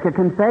handle. Make a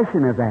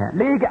confession of that.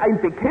 Lege ein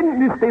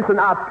Bekenntnis dessen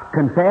ab.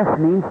 Confess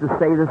means to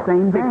say the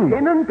same thing.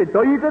 Bekennen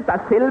bedeutet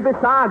dasselbe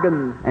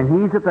sagen. And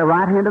he's at the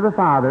right hand of the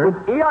Father Und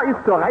er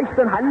ist zur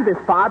rechten Hand des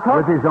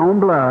Vaters with his own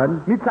blood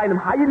mit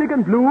seinem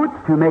heiligen Blut,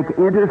 to make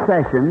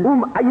intercession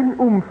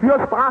um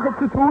Fürsprache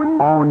zu tun,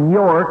 on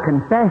your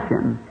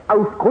confession.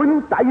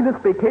 aufgrund deines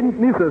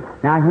Bekenntnisses.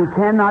 Now, he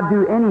cannot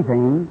do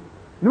anything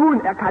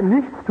Nun, er kann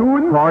nichts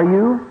tun for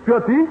you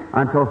für dich,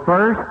 until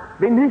first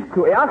wenn nicht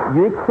zuerst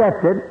you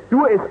accept it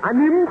du es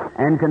annimmst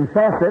and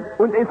confess it,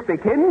 und es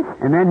bekennst,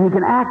 and then he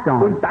can act on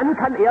it. und dann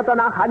kann er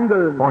danach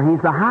handeln. For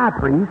he's the high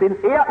priest Denn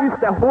er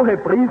ist der hohe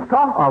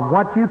Priester of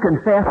what you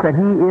confess that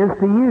he is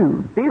to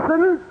you.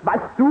 dessen, was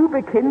du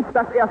bekennst,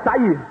 dass er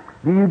sei.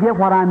 Do you get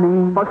what I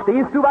mean?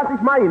 Verstehst du, was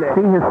ich meine?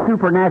 See, his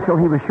supernatural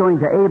he was showing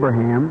to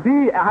Abraham,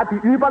 Sieh, er hat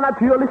die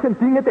übernatürlichen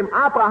Dinge dem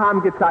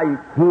Abraham gezeigt.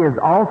 he is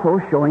also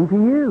showing to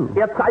you.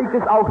 Er zeigt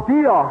es auch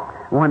dir.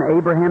 When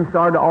Abraham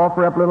started to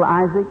offer up little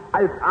Isaac,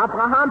 Als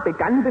Abraham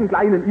begann, den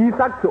kleinen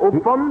Isaac zu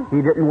opfern,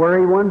 he didn't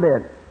worry one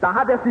bit. da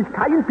hat er sich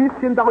kein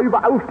bisschen darüber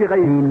He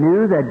aufgeregt.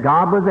 knew that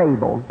God was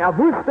able, Er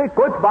wusste,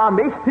 Gott war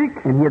mächtig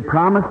and he had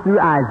promised through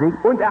Isaac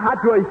und er hat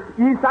durch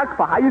Isaac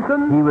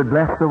verheißen, he would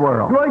bless the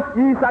world. durch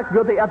Isaac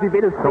würde er die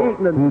Welt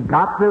segnen. He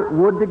got the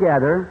wood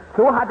together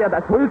So hat er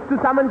das Holz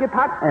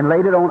zusammengepackt, and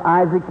laid it on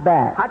Isaac's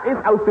back. hat es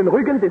auf den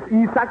Rücken des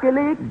Isaac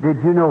gelegt.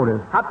 Did you notice?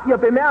 Habt ihr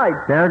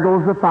bemerkt? There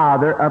goes the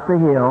father up the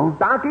hill,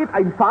 Da geht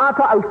ein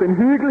Vater auf den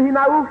Hügel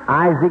hinauf,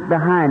 Isaac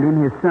behind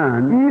him, his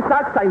son,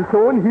 Isaac, sein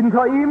Sohn,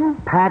 hinter ihm,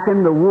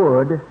 packing the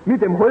wood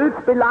mit dem Holz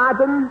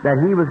beladen, that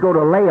he was going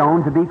to lay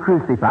on to be auf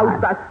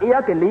crucified. das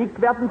er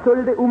gelegt werden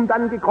sollte, um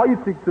dann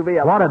gekreuzigt zu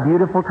werden. What a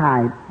beautiful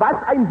type Was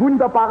ein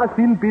wunderbares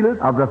Sinnbild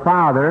of the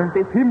father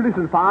des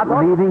himmlischen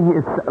Vaters,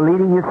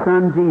 leading his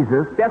son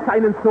Jesus der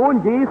seinen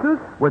Sohn Jesus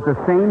with the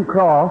same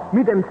cross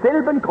mit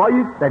demselben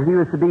Kreuz, that he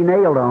was to be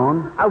nailed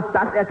on auf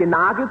das er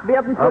genagelt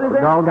werden up sollte,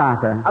 Golgotha.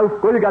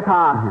 auf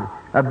Golgatha.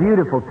 A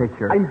beautiful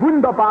picture. Ein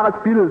wunderbares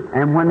Bild.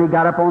 And when he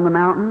got up on the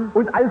mountain,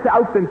 Und als er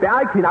auf den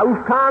Berg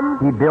hinaufkam,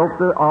 he built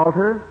the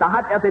altar da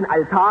hat er den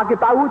Altar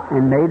gebaut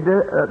and made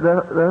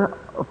the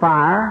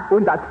fire.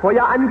 und das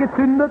Feuer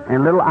angezündet.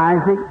 And little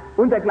Isaac,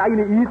 Und der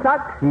kleine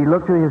Isaac, he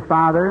looked to his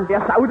father.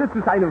 er schaute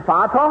zu seinem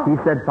Vater. He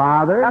said,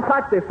 Father. Er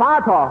sagte,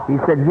 Vater. He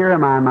said, Here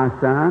am I, my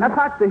son. Er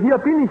sagte, hier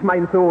bin ich,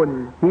 mein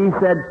Sohn. He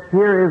said,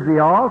 Here is the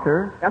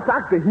altar, Er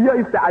sagte, hier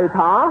ist der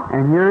Altar,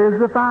 and here is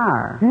the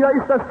fire, hier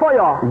ist das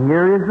Feuer, and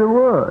here is the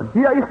wood.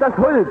 hier ist das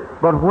Holz.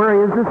 But where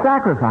is the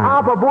sacrifice?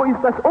 Aber wo ist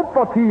das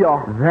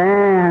Opfertier?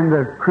 Then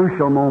the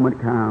crucial moment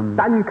comes.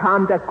 Dann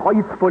kam der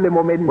kreuzvolle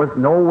Moment. With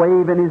no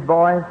wave in his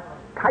voice,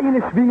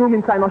 Keine Schwingung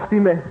in seiner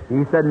Stimme.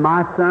 he said,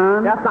 My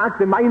son, Er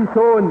sagte, mein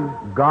Sohn,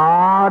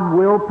 God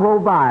will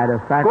provide a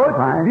Gott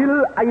sacrifice.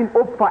 will ein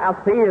Opfer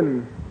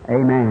ersehen.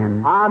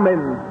 Amen.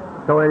 Amen.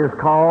 So it is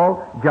called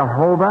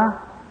Jehovah-Jireh,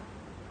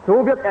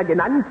 So wird er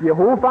genannt,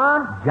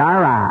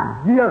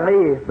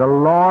 Jehovah-Jireh. the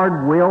Lord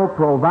will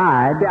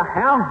provide Der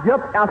Herr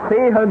wird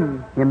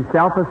ersehen,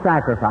 himself a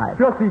sacrifice.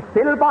 für sich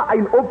selber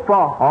ein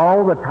Opfer.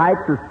 All the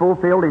types is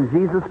fulfilled in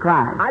Jesus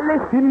Christ.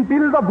 Alle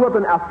Sinnbilder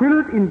wurden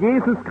erfüllt in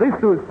Jesus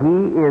Christus.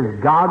 He is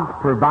God's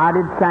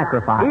provided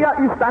sacrifice. Er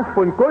ist das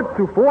von Gott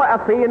zuvor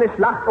ersehene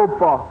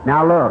Schlachtopfer.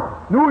 Now look,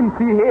 Nun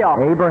sieh her,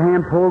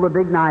 Abraham pulled the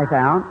big knife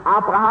out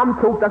Abraham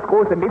zog das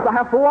große Messer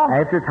hervor,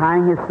 after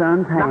tying his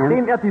son's hands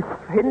nachdem er die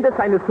Hände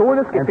seines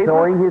Sohnes and gefesselt,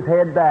 throwing his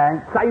head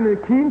back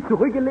seinen Kinn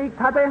zurückgelegt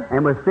hatte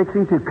and was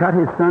fixing to cut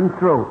his son's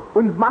throat.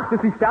 und machte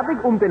sich fertig,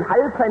 um den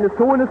Hals seines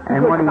Sohnes zu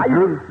And when he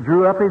durchschneiden.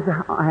 drew up his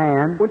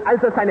hand, Und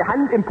als er seine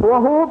Hand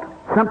emporhob,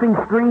 something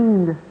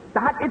screamed.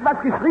 da hat etwas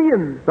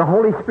geschrien. The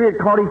Holy Spirit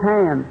caught his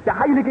hand, Der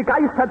Heilige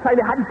Geist hat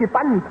seine Hand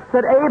gebannt,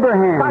 said,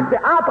 Abraham, sagte,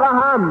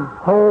 Abraham,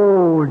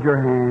 hold your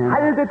hand.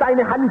 halte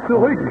deine Hand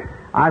zurück.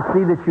 I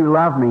see that you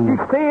love me. Ich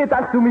sehe,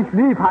 dass du mich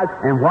lieb hast.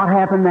 And what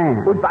happened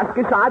then? Und was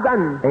geschah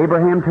dann?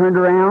 Abraham turned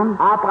around,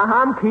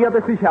 Abraham kehrte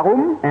sich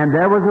herum and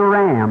there was a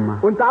ram.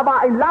 und da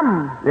war ein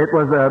Lamm. It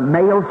was a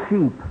male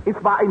sheep. Es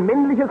war ein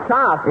männliches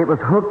Schaf It was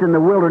hooked in the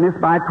wilderness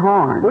by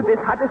corn. und es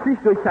hatte sich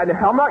durch seine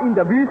Hörner in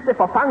der Wüste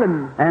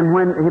verfangen. And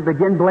when he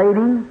began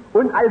bleeding,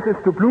 Und als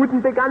es zu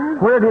bluten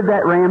begann, where did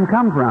that ram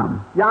come from?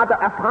 ja,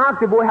 er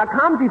fragte, woher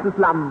kam dieses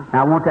Lamm?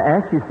 I want to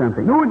ask you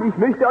something. Nun, ich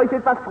möchte euch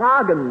etwas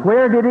fragen.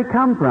 Where did it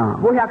come from?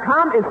 Woher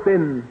kam es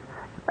denn?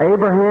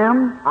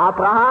 Abraham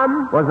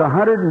Abraham was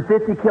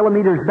 150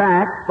 kilometers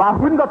back war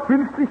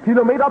 150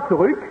 Kilometer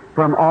zurück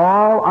from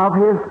all of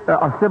his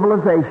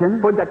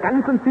civilization, von der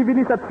ganzen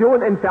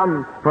Zivilisation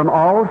entfernt, from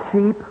all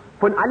sheep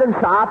von allen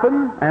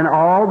Schafen, and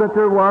all that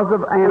there was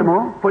of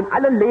animal. von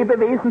allen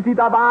Lebewesen, die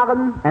da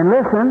waren. And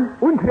listen,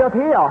 Und hört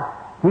her,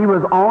 he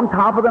was on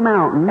top of the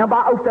mountain er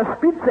war auf der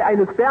Spitze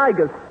eines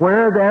Berges,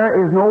 where there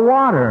is no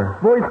water.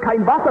 wo es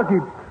kein Wasser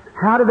gibt.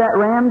 How did that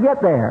ram get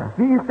there?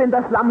 Wie ist denn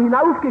das Lamm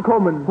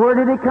hinaufgekommen? Where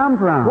did it come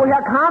from?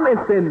 Woher kam es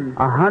denn?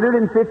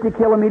 150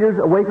 kilometers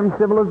away from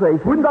civilization,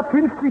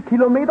 150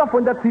 Kilometer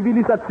von der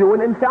Zivilisation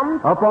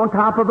entfernt, up on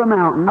top of a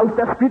mountain auf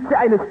der Spitze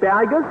eines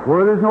Berges,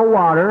 where there's no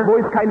water, wo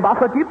es kein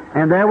Wasser gibt,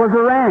 and there was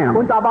a ram.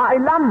 und da war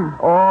ein Lamm.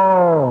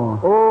 Oh,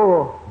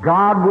 Oh,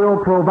 God will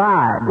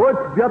provide Gott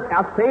wird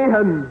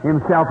ersehen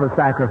himself a für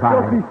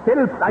sacrifice. sich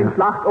selbst ein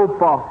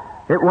Schlachtopfer.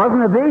 It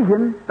wasn't a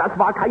vision. Das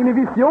war keine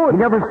He Vision.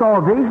 never saw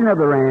a vision of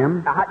the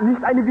ram. Er hat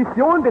nicht eine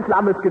Vision des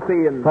Lammes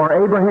gesehen. For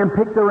Abraham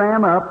picked the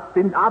ram up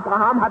Denn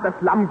Abraham hat das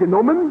Lamm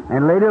genommen,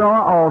 and laid it on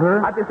an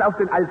altar hat es auf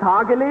den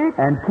Altar gelegt,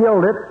 and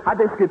killed it, hat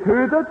es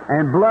getötet,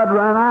 and blood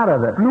ran out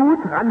of it. Blut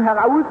rann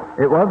heraus.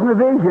 It wasn't a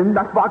vision.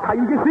 Das war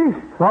kein Gesicht.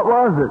 What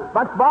was it?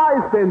 Was war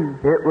es denn?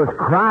 It was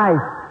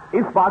Christ,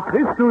 Es war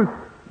Christus,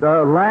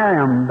 the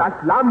Lamb, das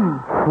Lamm,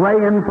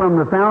 slain from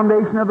the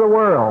foundation of the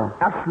world.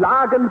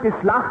 erschlagen,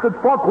 geschlachtet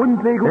vor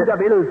Grundlegung der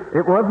Welt.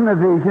 It wasn't a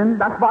vision.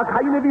 Das war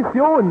keine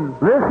Vision.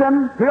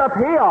 Listen, Hört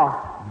her!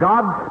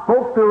 God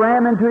spoke the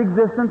ram into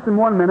existence in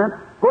 1 minute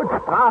Gott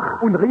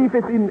sprach und rief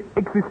es in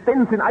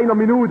Existenz in einer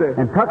Minute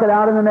and took it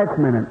out in the next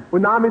minute.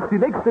 und nahm es die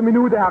nächste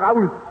Minute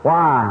heraus.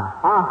 Why?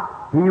 Ach,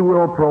 He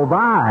will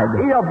provide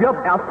er wird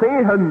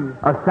ersehen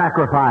a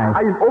sacrifice.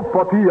 ein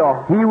Opfertier.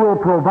 He will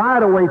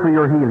provide a way for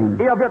your healing.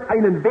 Er wird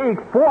einen Weg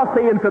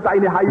vorsehen für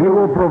deine He will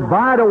Heilung.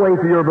 provide a way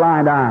for your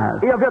blind eyes.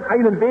 Er wird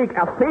einen Weg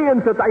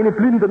ersehen für deine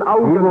blinden He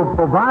Augen. will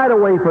provide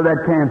a way for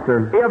that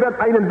cancer Er wird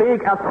einen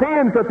Weg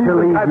ersehen für to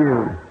diesen leave Krebs, you.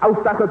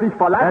 auf dass er dich That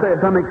verlasse.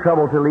 stomach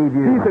trouble to leave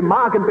you. Diese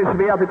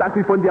Magenbeschwerde, dass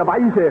sie von dir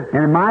weiche.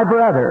 And my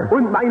brother,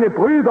 Und meine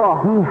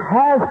Brüder, He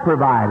has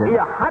provided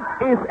er hat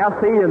es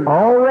ersehen.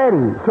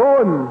 already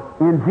Schon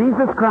in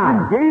Jesus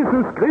Christ,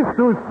 Jesus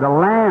Christus, the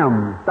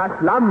Lamb das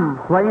Lamm,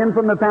 slain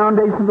from the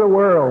foundation of the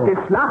world,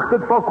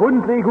 geschlachtet vor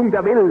Grundlegung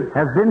der Welt,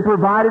 has been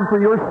provided for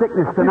your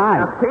sickness ist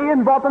tonight.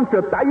 ersehen worden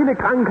für deine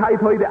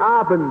Krankheit heute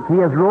Abend. He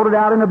has wrote it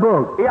out in a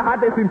book. Er hat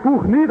es im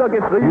Buch He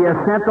niedergeschrieben. has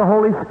sent the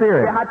Holy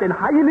Spirit. Er hat den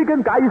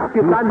Heiligen Geist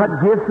He's gesandt.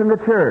 put gifts in the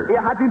church.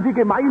 Er hat in die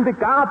Gemeinde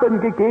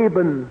Gaben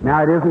gegeben.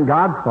 Now, it isn't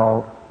God's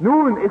fault.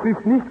 Nun, es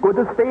ist nicht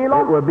Gottes It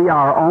Fehler. will be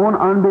our own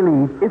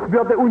unbelief. Es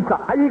würde unser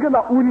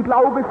eigener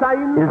Unglaube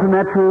sein. Isn't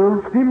that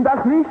true? Stimmt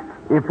das nicht?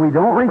 If we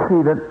don't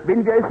receive it,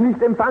 wenn wir es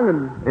nicht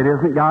empfangen, it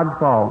isn't God's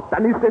fault.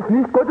 dann ist es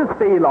nicht Gottes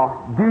Fehler.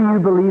 Do you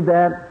believe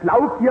that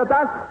Glaubt ihr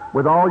das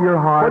with all your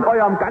von heart,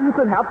 eurem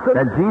ganzen Herzen,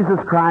 that Jesus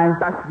Christ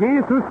dass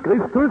Jesus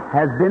Christus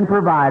has been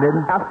provided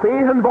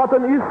ersehen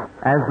worden ist,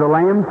 as the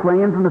Lamb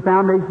slain from the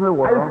foundation of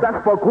the als world das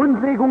vor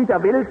Grundlegung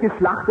der Welt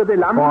geschlachtete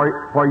Lamm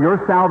for your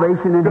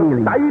salvation and für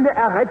healing? deine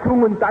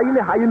Errettung und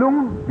deine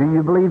Heilung? Do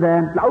you believe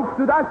that? Glaubst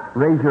du das?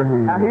 Raise your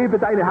hand. Erhebe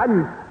deine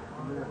Hand.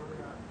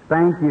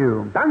 Thank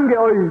you. Danke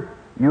euch.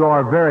 You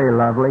are very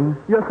lovely.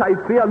 Ihr seid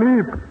sehr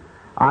lieb.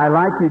 I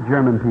like you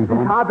German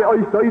people. Ich habe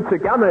euch Deutsche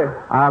gerne.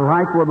 I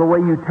like the way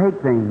you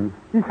take things.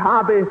 Ich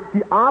habe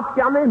die Art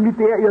gerne, mit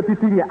der ihr die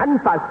Dinge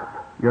anfasst.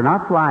 You're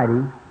not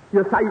flighty.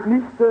 Ihr seid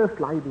nicht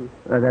fleißig.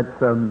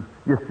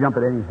 Just jump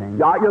at anything.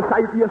 Ja,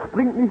 ihr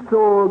springt nicht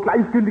so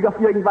gleichgültig auf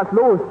irgendwas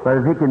los, But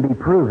if it can be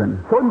proven,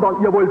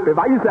 sondern ihr wollt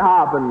Beweise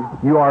haben.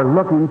 you are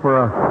looking for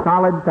a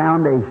solid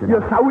foundation.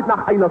 Ihr schaut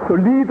nach einer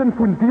soliden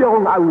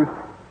Fundierung aus.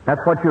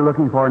 That's what you're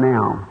looking for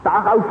now.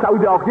 Darauf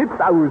schaut ihr auch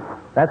jetzt aus.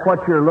 That's what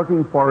you're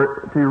looking for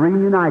to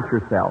reunite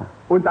yourself.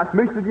 Und das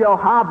möchtet ihr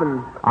auch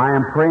haben. I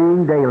am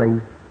praying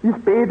daily Ich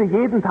bete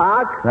jeden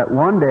Tag, that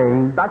one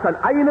day dass an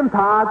einem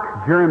Tag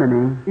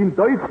Germany in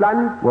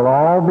Deutschland will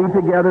all be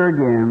together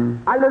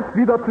again. alles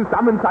wieder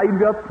zusammen sein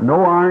wird No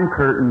iron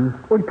curtains.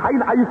 und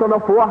kein eiserner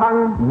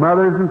Vorhang,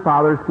 Mothers and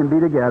fathers can be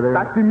together.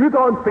 dass die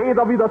Mütter und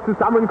Väter wieder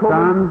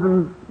zusammenkommen, Sons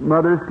and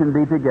mothers can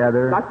be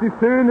together. dass die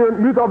Söhne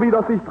und Mütter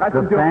wieder sich The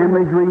treffen dürfen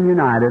families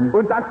reunited.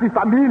 und dass die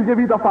Familie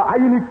wieder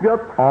vereinigt wird.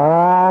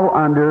 All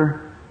under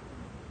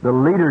the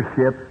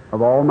leadership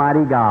of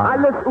Almighty God.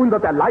 Alles unter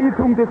der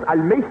Leitung des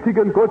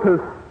allmächtigen Gottes.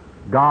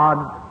 God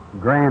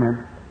granted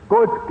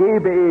Gott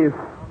gebe es,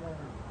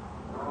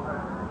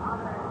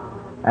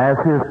 as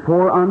His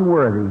poor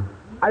unworthy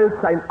als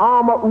sein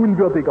armer,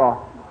 unwürdiger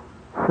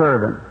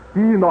servant.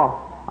 Diener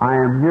I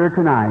am here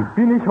tonight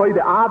bin ich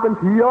heute Abend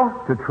hier,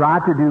 to try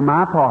to do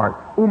my part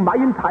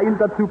meinen Teil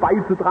dazu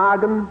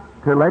beizutragen,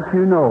 to let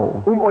you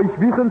know euch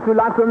wissen zu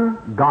lassen,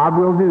 God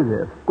will do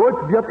this.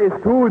 Gott wird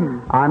es tun.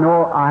 I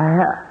know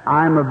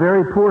I'm a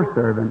very poor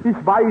servant.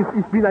 Ich weiß,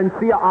 ich bin ein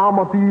sehr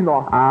armer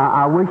Diener.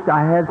 I wished I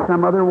had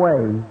some other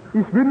way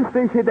Ich wünschte,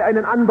 ich hätte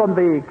einen anderen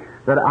Weg,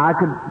 that I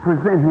could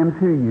present Him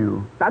to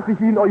you. dass ich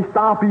ihn euch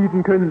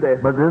darbieten könnte.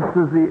 But this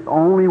is the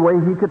only way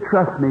He could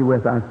trust me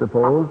with, I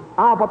suppose.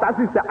 Aber das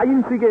ist der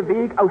einzige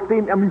Weg, auf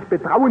dem er mich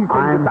betrauen I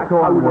könnte, am sagt so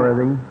Paulus.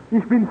 unworthy.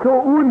 Ich bin so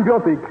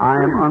unwürdig.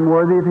 I am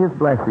unworthy of His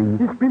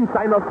blessings. Ich bin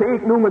seiner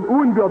Segnungen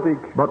unwürdig.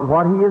 But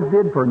what He has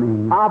did for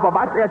me, Aber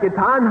was er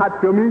getan hat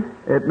für mich,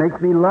 it makes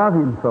me love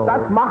Him so.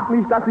 das macht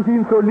mich, dass ich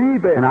ihn so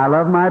liebe. And I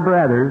love my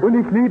brothers Und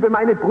ich liebe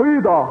meine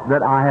Brüder,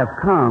 that I have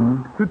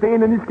come zu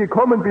denen ich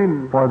gekommen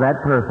bin, for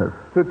that purpose.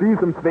 zu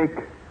diesem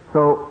Zweck.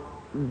 So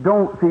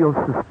don't feel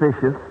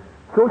suspicious.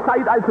 So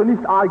seid also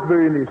nicht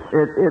argwöhnisch.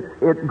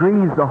 It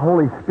grieves the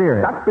Holy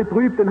Spirit. Das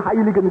betrübt den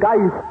Heiligen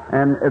Geist.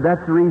 And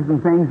that's the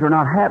reason things are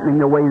not happening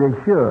the way they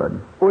should.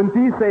 Und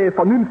diese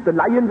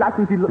Vernunfteleien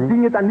lassen die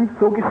Dinge dann nicht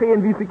so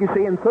geschehen, wie sie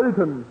geschehen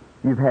sollten.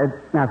 You've had,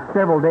 now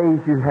several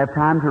days you have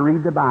time to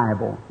read the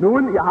Bible.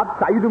 Nun, ihr habt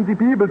Zeit, die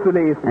Bibel zu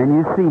lesen. And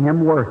you see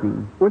Him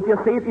working, Und ihr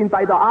seht ihn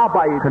bei der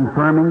Arbeit,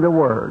 confirming the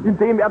Word.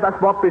 indem er das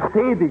Wort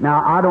bestätigt.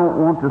 Now I don't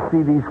want to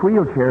see these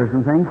wheelchairs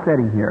and things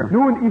sitting here.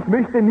 Nun, ich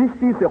möchte nicht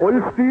diese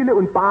Rollstühle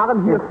und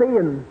Bahnen hier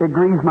sehen. It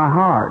grieves my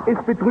heart.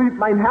 Es betrübt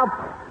mein Herz.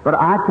 But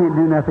I can't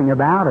do nothing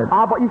about it.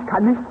 Aber ich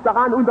kann nichts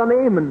daran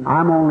unternehmen.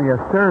 I'm only a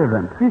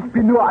servant. Ich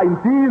bin nur ein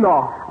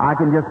Diener. I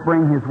can just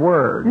bring His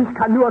Word Ich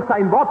kann nur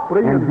sein Wort and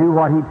bringen do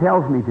what He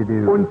tells me to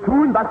do. und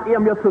tun, was er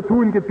mir zu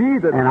tun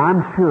gebietet. And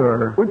I'm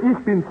sure Und ich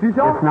bin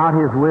sicher, it's not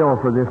His will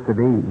for this to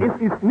be.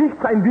 es ist nicht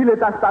sein Wille,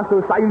 dass das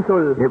so sein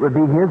soll. It would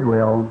be His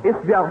will Es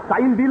wäre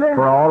sein Wille,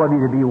 for all of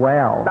you to be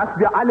well. dass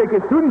wir alle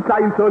gesund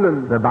sein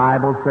sollen. The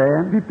Bible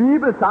says, Die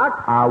Bibel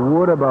sagt, I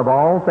would above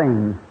all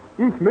things,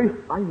 ich möchte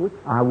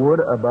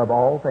above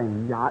all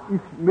things,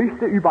 ich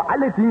möchte über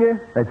alle Dinge,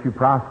 that you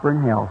prosper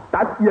in health.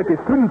 dass ihr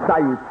gesund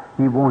seid.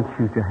 He wants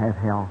you to have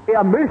health.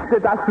 Er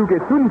möchte, dass du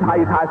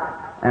Gesundheit hast.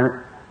 And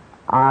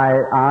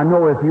I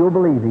know if you'll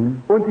believe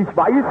Him, Und ich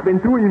weiß,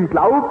 wenn du ihm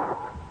glaubst,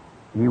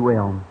 He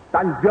will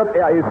dann wird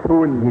er es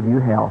tun give you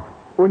health.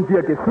 und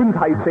dir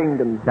Gesundheit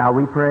schenken. Shall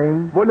we pray?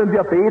 Wollen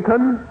wir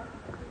beten?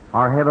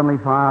 Our Heavenly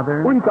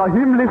Father, Unser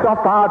himmlischer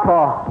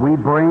Vater, we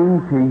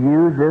bring to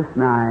you this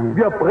night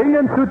wir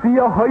bringen zu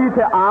dir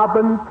heute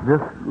Abend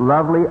this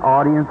lovely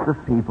audience of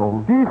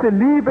people. diese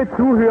liebe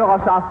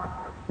Zuhörerschaft.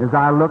 As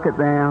I look at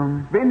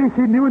them, Wenn ich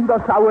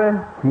hinunterschaue,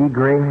 see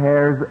gray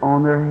hairs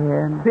on their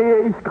head, sehe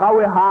ich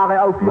graue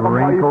Haare auf ihren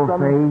wrinkled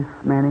Häuptern, face,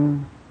 many.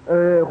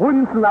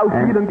 Runzeln auf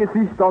vielen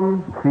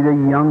Gesichtern, See the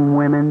young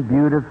women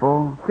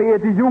beautiful, sehe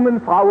die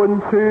jungen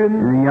Frauen schön,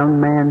 and the young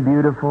man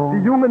beautiful,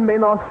 die jungen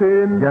Männer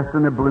schön, just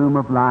in the bloom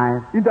of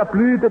life. in der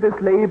Blüte des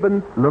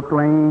Lebens. Look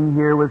laying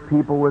here with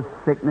people with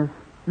sickness.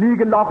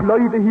 Liegen auch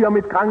Leute hier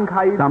mit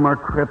Krankheit, Some are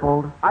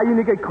crippled.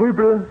 einige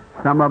Krüppel,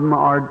 Some of them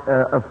are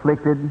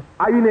afflicted.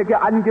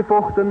 einige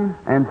angefochten,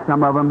 And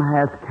some of them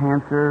has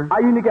cancer.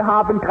 einige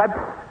haben Krebs.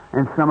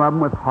 and some of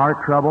them with heart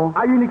trouble.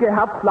 einige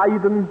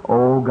Herzleiden.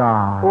 Oh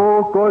God,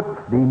 Oh Gott,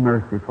 be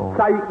merciful.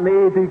 sei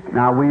gnädig.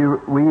 Now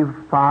we,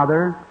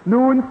 Father,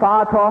 Nun,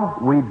 Vater,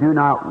 we do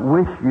not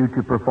wish you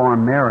to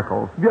perform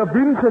miracles wir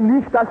wünschen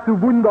nicht, dass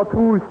du Wunder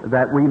tust,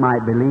 that we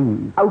might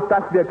believe. auf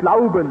das wir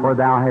glauben. For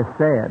thou hast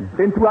said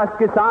Denn du hast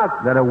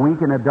gesagt, that a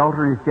weak and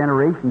adulterous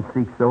generation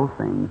seeks those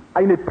things.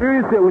 eine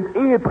böse und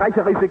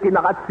ehebrecherische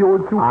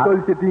Generation sucht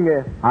solche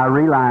Dinge. I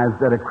realize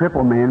that a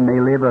crippled man may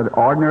live an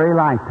ordinary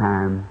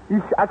lifetime.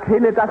 Ich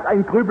erkenne, dass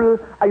ein Krüppel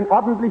ein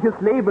ordentliches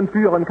Leben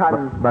führen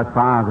kann. But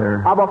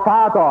Father, Aber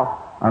Vater,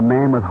 a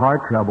man with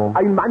heart trouble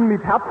ein Mann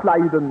mit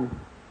Herzleiden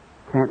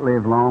can't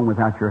live long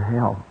without your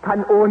help.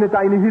 kann ohne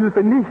deine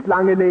Hilfe nicht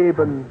lange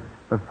leben.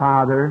 But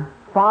Father,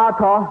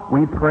 Vater,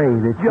 we pray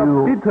that wir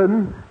you'll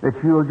bitten,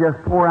 just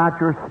pour out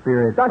your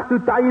Spirit dass du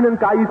deinen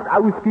Geist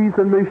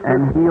ausgießen möchtest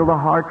and heal the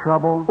heart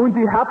trouble, und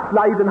die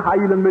Herzleiden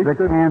heilen the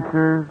möchtest,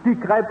 cancers, die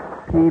Krebs,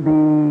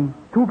 TB,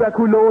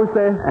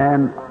 Tuberkulose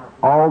and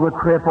all the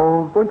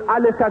cripples, und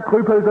alle the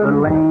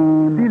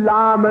Verkrüppelten, die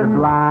lame, the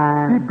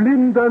Lahmen, die blind.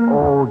 Blinden.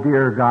 Oh,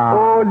 dear God,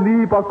 Oh,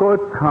 lieber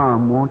Gott,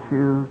 come, won't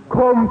you?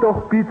 komm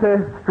doch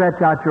bitte,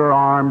 Stretch out your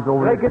arms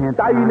over the recke tent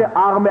deine tonight.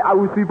 Arme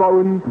aus über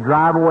uns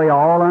Drive away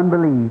all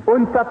unbelief,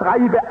 und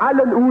vertreibe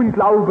allen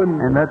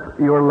Unglauben and let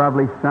your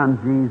lovely Son,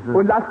 Jesus,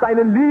 und lass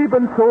deinen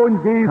lieben Sohn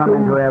come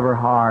into Jesus every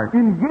heart.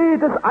 in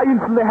jedes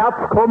einzelne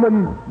Herz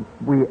kommen.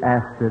 We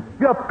ask it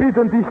Wir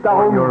bitten dich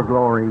for your darum,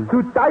 glory.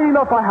 zu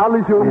deiner In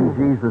Verherrlichung,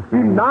 Jesus'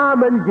 im name.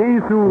 Namen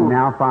Jesu.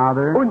 Now,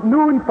 Father, Und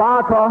nun,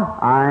 Vater,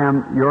 I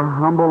am your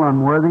humble,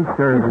 unworthy ich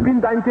servant.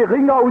 bin dein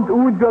geringer und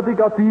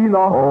unwürdiger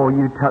Diener. Oh,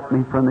 you took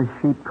me from the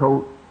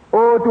sheepcote,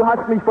 Oh, du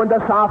hast mich von der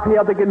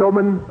Schafherde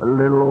genommen, a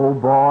little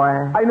old boy,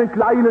 einen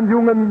kleinen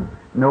Jungen,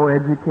 no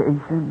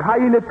education,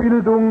 keine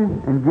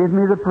Bildung, and give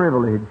me the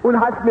privilege und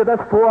hast mir das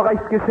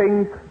Vorrecht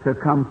geschenkt, to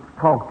come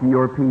talk to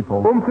your people.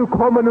 um zu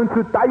kommen und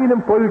zu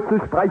deinem Volk zu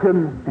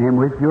sprechen. And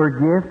with your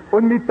gift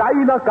Und mit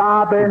deiner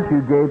Gabe, that you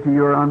gave to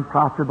your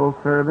unprofitable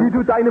die servant,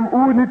 du deinem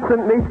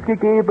Unnützen Knecht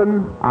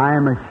gegeben, I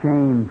am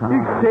ashamed, ich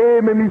Father.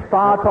 schäme mich, I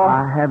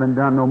Vater, haven't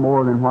done no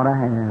more than what I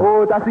have.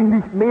 oh, dass ich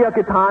nicht mehr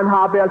getan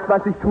habe, als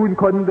was ich tun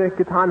konnte,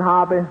 getan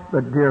habe.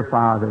 But dear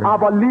Father,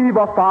 Aber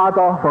lieber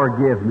Vater,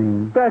 forgive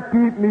me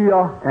vergib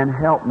mir and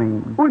help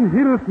me und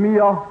hilf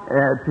mir,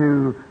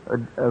 to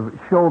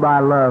show thy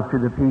love to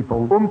the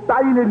people um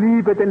deine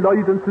Liebe den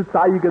Leuten zu and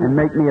zeigen.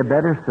 make me a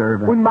better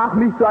servant Und mach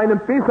mich zu einem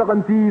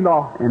besseren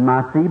Diener in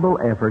my feeble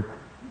efforts.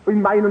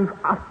 in meinen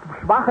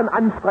schwachen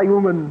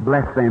Anstrengungen.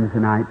 Bless them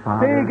tonight,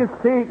 Father,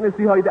 Segne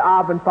sie heute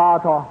Abend,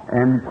 Vater,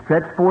 and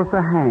stretch forth the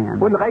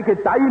hand und recke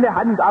deine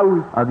Hand aus,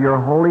 of your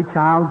holy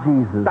child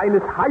Jesus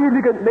deines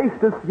heiligen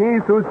Knechtes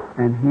Jesus,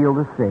 and heal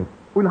the sick.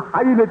 und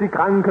heile die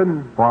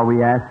Kranken. For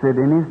we ask it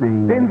in his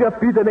Denn name, wir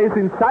bitten es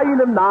in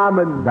seinem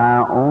Namen,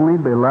 thy only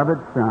beloved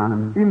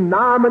Son, im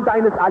Namen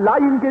deines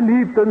allein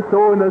geliebten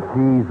Sohnes,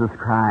 Jesus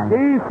Christ.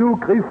 Jesu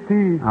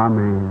Christi.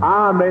 Amen.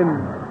 Amen.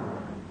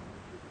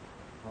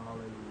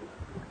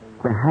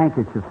 The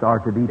handkerchiefs are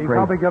to be Ich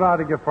habe prayed.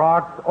 gerade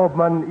gefragt, ob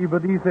man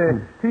über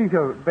diese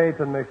Tücher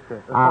beten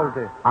möchte.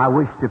 Sollte. I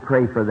wish to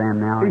pray for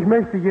them now. Ich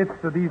möchte jetzt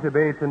für diese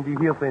beten, die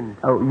hier sind.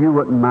 Oh, you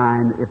wouldn't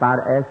mind if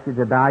I'd ask you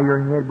to bow your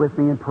head with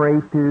me and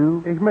pray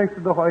too? Ich möchte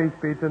doch euch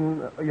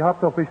bitten, ihr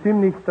habt doch bestimmt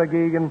nichts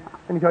dagegen,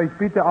 wenn ich euch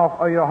bitte, auch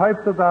eure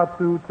Häupter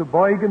dazu zu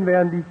beugen,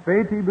 während ich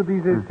bete über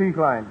dieses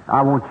Tüchlein. I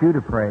want you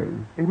to pray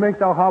Ich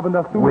möchte auch haben,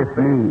 dass du with es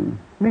betest, me.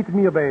 mit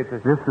mir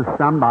betest. This is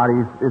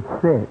somebody that's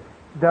sick.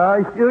 Da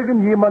ist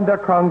irgendjemand, der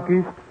krank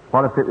ist,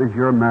 What if it was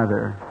your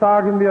mother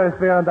sagen wir,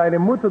 es wäre deine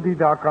Mutter, die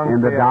da krank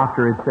and the wäre.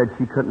 doctor had said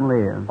she couldn't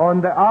live?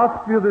 Und der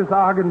Arzt würde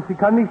sagen, sie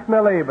kann nicht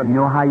mehr You leben.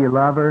 know how you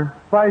love her?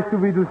 Weißt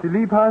du, wie du sie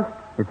lieb hast?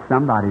 It's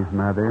somebody's So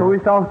mother,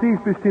 ist auch dies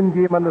bestimmt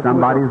jemandes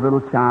somebody's Mutter.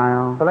 little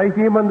child. Vielleicht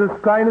jemandes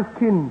kleines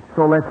Kind.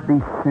 So let's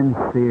be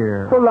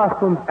sincere So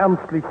lasst uns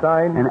ernstlich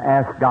sein and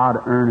ask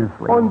God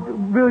earnestly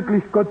und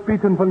wirklich Gott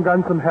bitten von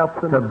ganzem to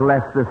Herzen,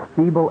 bless this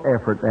feeble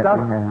effort that dass,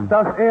 we have.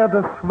 dass er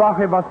das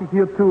Schwache, was ich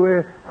hier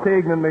tue,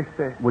 segnen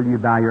möchte. Will you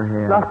bow your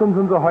head? Lasst uns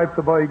unser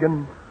Häupter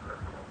beugen.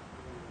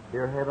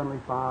 Dear Heavenly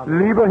Father,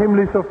 Lieber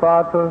himmlischer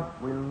Vater,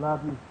 we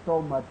love you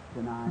so much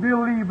tonight, wir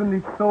lieben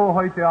dich so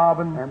heute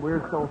Abend and we're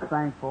so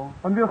thankful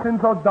und wir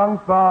sind so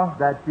dankbar,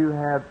 that you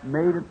have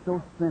made it so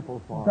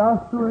simple for us.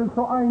 dass du es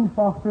so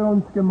einfach für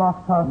uns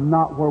gemacht hast.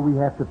 Not where we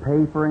have to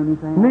pay for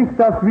anything, Nicht,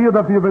 dass wir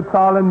dafür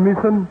bezahlen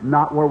müssen,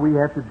 not where we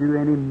have to do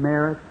any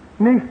merit,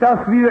 nicht, dass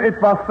wir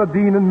etwas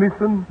verdienen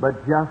müssen, but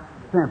just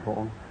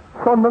simple,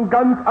 sondern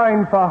ganz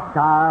einfach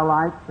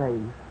childlike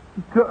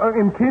faith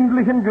im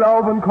kindlichen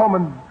Glauben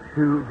kommen,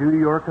 to do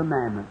your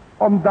commandments.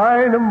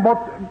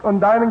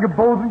 deinen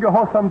Geboten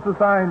gehorsam zu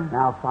sein.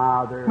 Now,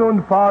 Father,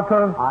 Nun,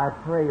 Vater, I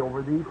pray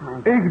over these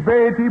hands, ich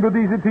bete über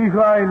diese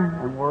Tüchlein,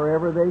 and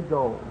wherever they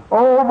go,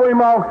 wo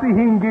immer auch sie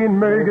hingehen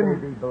may they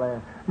mögen, be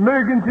blessed.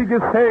 Mögen sie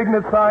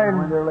gesegnet When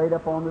sein. they're laid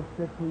up on the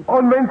sick people,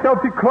 Und wenn sie auf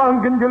die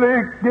Kranken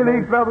gelegt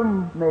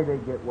werden, may they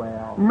get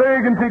well.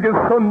 mögen sie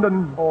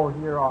gesunden. Oh,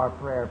 hear our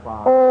prayer,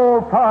 Father.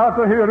 Oh,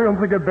 Vater, höre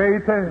unsere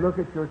Gebete. Look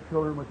at your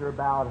children with their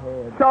bowed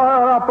heads. Schau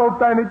herab auf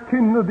deine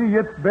Kinder, die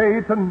jetzt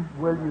beten.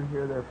 Will you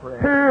hear their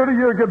prayer? Höre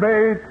ihr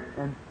Gebet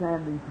And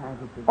send these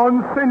handkerchiefs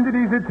und sende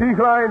diese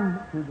Tüchlein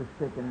to the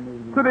sick and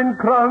needy. zu den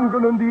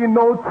Kranken und die in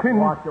Not sind.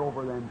 Watch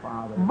over them,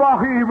 Father.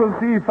 Wache über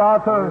sie, We're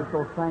Vater.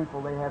 so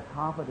thankful they have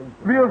confidence.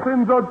 Wir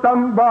sind so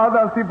dankbar,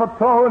 dass sie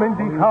Vertrauen in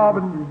dich Believe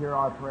haben. that you hear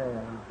our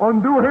prayer.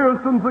 Und du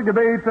hörst unsere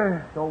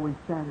Gebete. So we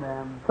send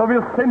them So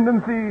wir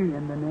senden sie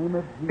in the name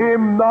of Jesus,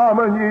 im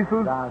Namen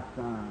Jesus,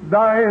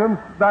 thy Son.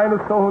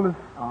 deines Sohnes.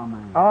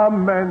 Amen.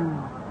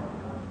 Amen.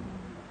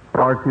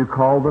 Or to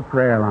call the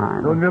prayer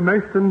line Nun, wir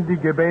möchten die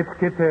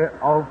Gebetskette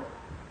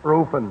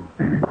aufrufen.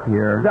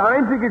 here. Der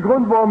einzige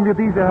Grund, warum wir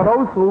diese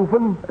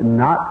herausrufen,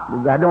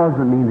 That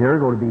doesn't mean they're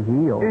going to be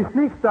healed. ist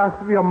nicht, dass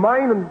wir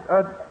meinen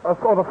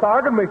oder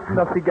sagen möchten,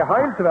 dass sie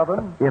geheilt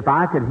werden. If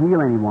I could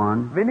heal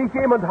anyone, Wenn ich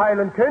jemand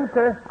heilen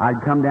könnte, I'd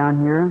come down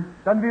here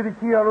dann würde ich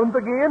hier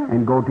heruntergehen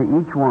and go to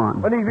each one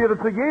und ich würde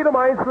zu jedem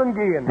Einzelnen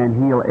gehen and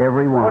heal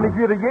every und ich one.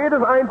 würde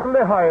jedes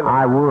Einzelne heilen.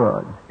 I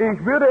would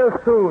Ich würde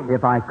es tun,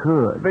 if I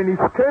could, wenn ich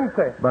es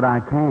könnte, but I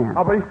can't.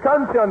 aber ich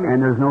kann es ja nicht.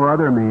 And there's no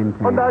other man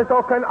Und da can. ist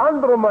auch kein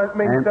anderer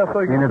Mensch, And, der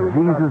solches and if tun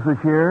kann. Jesus was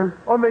here,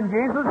 Und wenn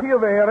Jesus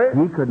hier wäre,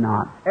 he could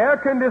not. er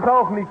könnte es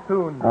auch nicht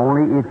tun.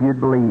 Only if you'd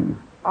believe.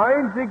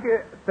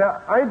 Der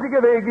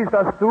einzige Weg ist,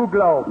 dass du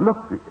glaubst. Look,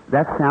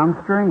 that sounds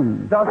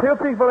strange. Das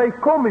hört sich vielleicht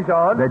komisch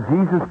an, That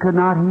Jesus could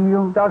not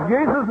heal dass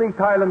Jesus nicht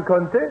heilen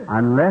konnte,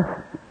 unless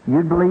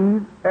you'd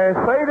believe. es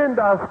sei denn,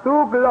 dass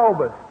du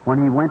glaubst. When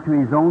he went to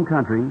his own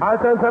country,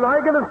 Als er in sein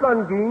eigenes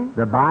Land ging,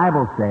 the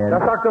Bible da says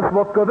sagt das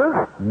Wort Gottes,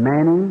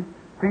 many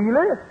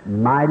viele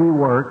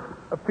works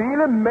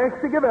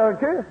mächtige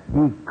Werke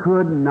he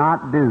could not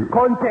do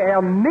konnte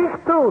er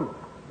nicht tun,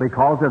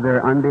 because of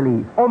their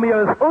unbelief.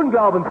 ihres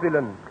Unglaubens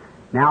willen.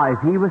 Now, if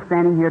he was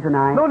standing here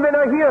tonight Nun, wenn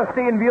er hier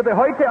stehen würde,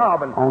 heute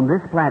Abend, on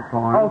this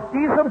platform, auf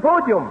diesem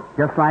Podium,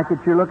 just like that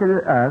you're looking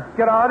at us,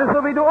 gerade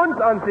so wie du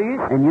uns ansiehst,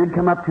 and you'd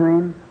come up to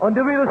him und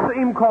du würdest zu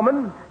ihm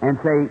kommen and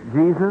say,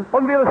 Jesus,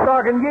 und würdest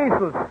sagen,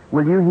 Jesus,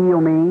 will you heal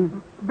me?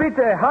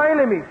 bitte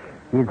heile mich.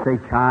 He'd say,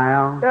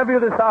 child, Er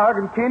würde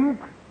sagen, Kind,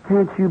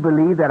 can't you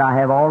believe that I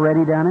have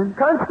already done it?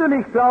 kannst du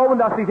nicht glauben,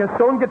 dass ich es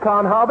schon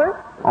getan habe?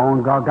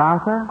 On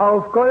Golgotha,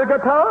 Auf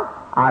Golgatha?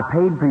 I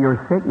paid for your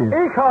sickness.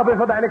 Ich habe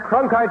für deine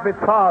Krankheit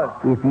bezahlt.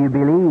 If you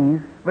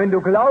believe, Wenn du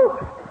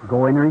glaubst,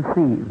 go and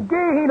receive.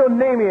 geh hin und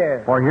nehme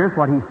es. For here's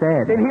what he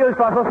Denn said, hier ist,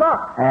 was er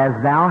sagt. as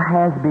thou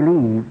hast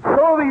believed,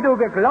 So wie du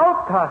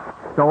geglaubt hast,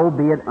 so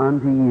be it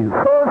unto you.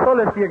 so soll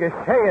es dir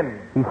geschehen.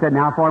 He said,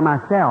 now for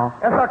myself,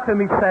 Er sagt für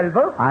mich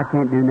selber, I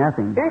can't do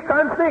nothing. ich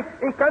kann's nicht,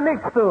 ich kann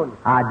nichts tun.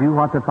 I do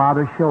what the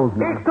Father shows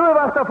me. Ich tue,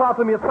 was der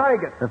Vater mir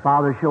zeigt. The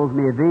Father shows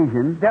me a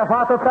vision, Der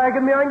Vater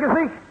zeigt mir ein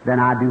Gesicht, then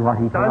I do what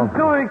he dann tells me.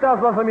 tue ich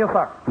das, was er mir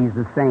sagt. He's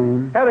the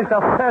same Er ist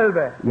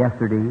dasselbe.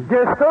 yesterday,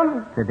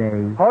 Gestern,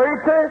 today,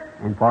 heute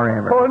and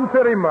forever. und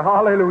für immer.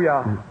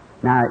 Halleluja.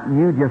 Now,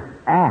 you just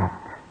act.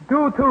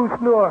 Du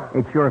tust nur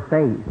It's your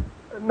faith.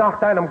 nach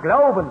deinem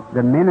Glauben.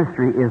 The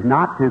ministry is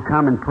not to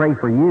come and pray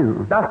for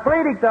you. Das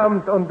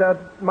Predigtamt und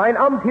mein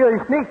Amt hier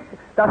ist nicht,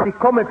 dass ich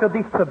komme für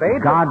dich zu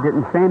beten. God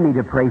didn't send me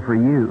to pray for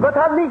you. Gott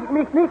hat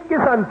mich nicht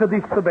gesandt, für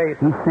dich zu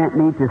beten. He sent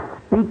me to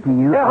speak to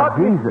you Er of hat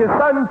mich Jesus.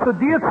 gesandt, zu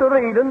dir zu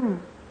reden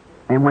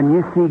And when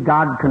you see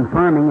God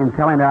confirming and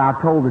telling that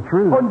I told the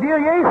truth, und dir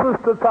Jesus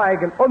zu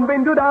zeigen. Und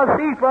wenn du da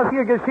siehst, was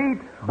hier geschieht,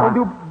 und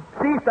du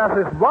siehst, dass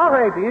es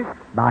Wahrheit ist,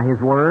 by His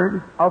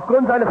Word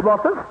aufgrund seines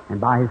Wortes, and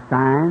by His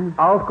signs,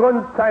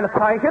 aufgrund seiner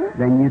Zeichen,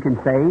 then you can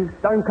say,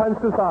 dann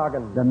kannst du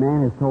sagen, the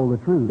man has told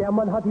the truth. der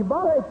Mann hat die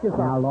Wahrheit Now,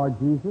 gesagt. Lord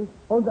Jesus,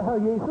 Unser Herr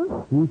Jesus,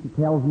 He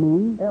tells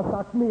me er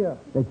sagt mir,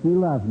 that you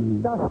love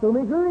me, dass du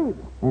mich liebst.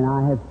 and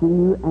I have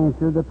seen you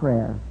answer the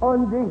prayer.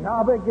 Und ich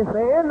habe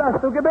gesehen, dass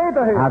du gebetet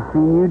hast. I've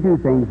seen you do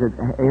things that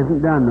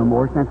isn't done no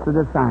more since the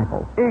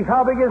disciples. Ich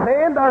habe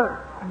gesehen, dass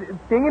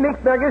Dinge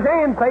nicht mehr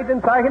geschehen seit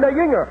den Zeichen der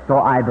Jünger. So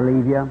I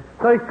believe you,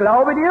 So ich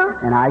glaube dir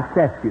and I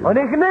accept you. und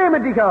ich nehme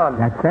dich an.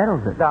 That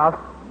settles it. Das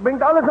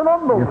bringt alles in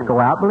Ordnung. Just go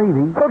out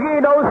believing, So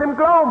geh aus im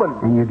Glauben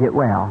and you get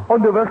well.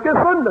 und du wirst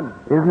gefunden.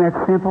 Isn't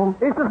that simple?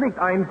 Ist es nicht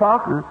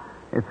einfach?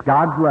 It's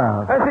God's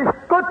love. Es ist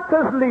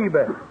Gottes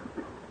Liebe.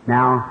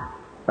 Now,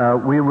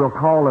 we will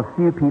call a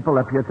few people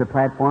up here at the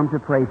platform to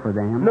pray for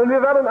them. Nun,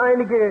 wir werden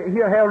einige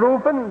hierher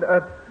rufen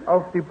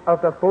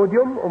auf das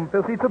Podium, um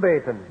für sie zu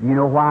beten. You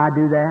know why I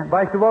do that?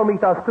 Weißt du, warum ich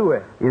das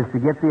tue? Is to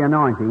get the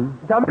anointing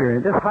Damit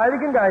Spirit des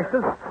Heiligen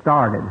Geistes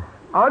started.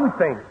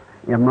 anfängt.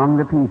 among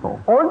the people.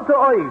 unter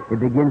euch. It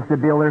begins to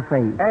build their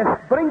faith. Es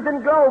bringt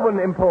den Glauben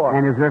empor.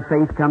 And as their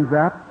faith comes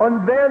up,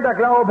 Und während der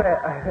Glaube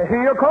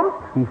höher kommt,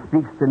 He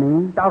speaks to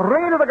me, da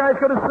redet der Geist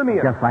Gottes zu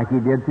mir. just like He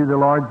did to the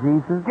Lord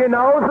Jesus.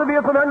 Genauso wie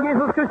zum Herrn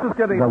Jesus Christus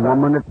The geredet hat.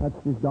 woman that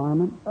touched His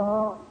garment,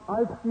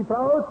 Als die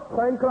Frau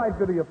sein Kleid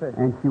berührte.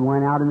 and she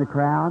went out in the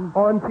crowd.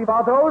 Und sie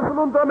war draußen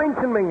unter der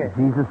Menschenmenge.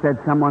 Jesus said,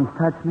 someone's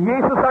touched me.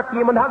 Jesus sagt,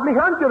 jemand hat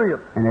mich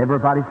angerührt. And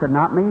everybody said,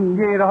 not me.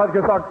 Jeder hat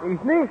gesagt,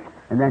 ich nicht.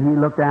 And then He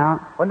looked out.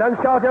 Und dann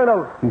schaut er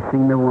raus. He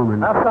seen the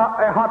woman. Er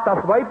hat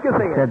das Weib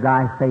gesehen. Said,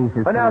 thy faith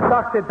is Und er healed.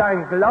 sagte,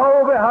 dein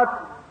Glaube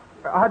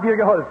hat dir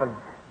geholfen.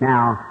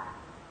 Now,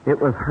 it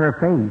was her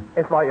faith,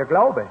 Es war ihr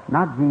Glaube,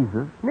 not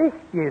Jesus. nicht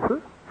Jesus.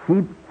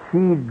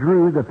 She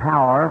drew the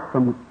power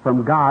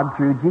from God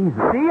through Jesus.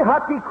 Sie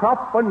hat die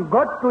Kraft von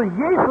Gott durch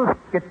Jesus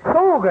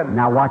gezogen.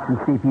 Now watch and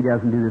see if He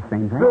doesn't do the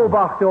same thing.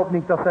 Beobachte, ob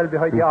nicht dasselbe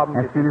heute Abend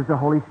As ist. soon as the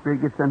Holy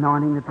Spirit gets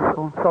anointing the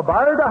people,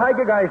 Sobald der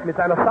Heilige Geist mit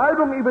seiner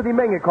Salbung über die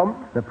Menge kommt,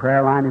 the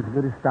prayer line is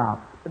good as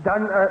stopped.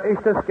 dann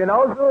ist es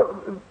genauso,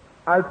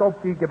 als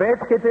ob die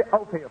Gebetskette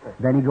aufhörte.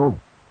 Then He goes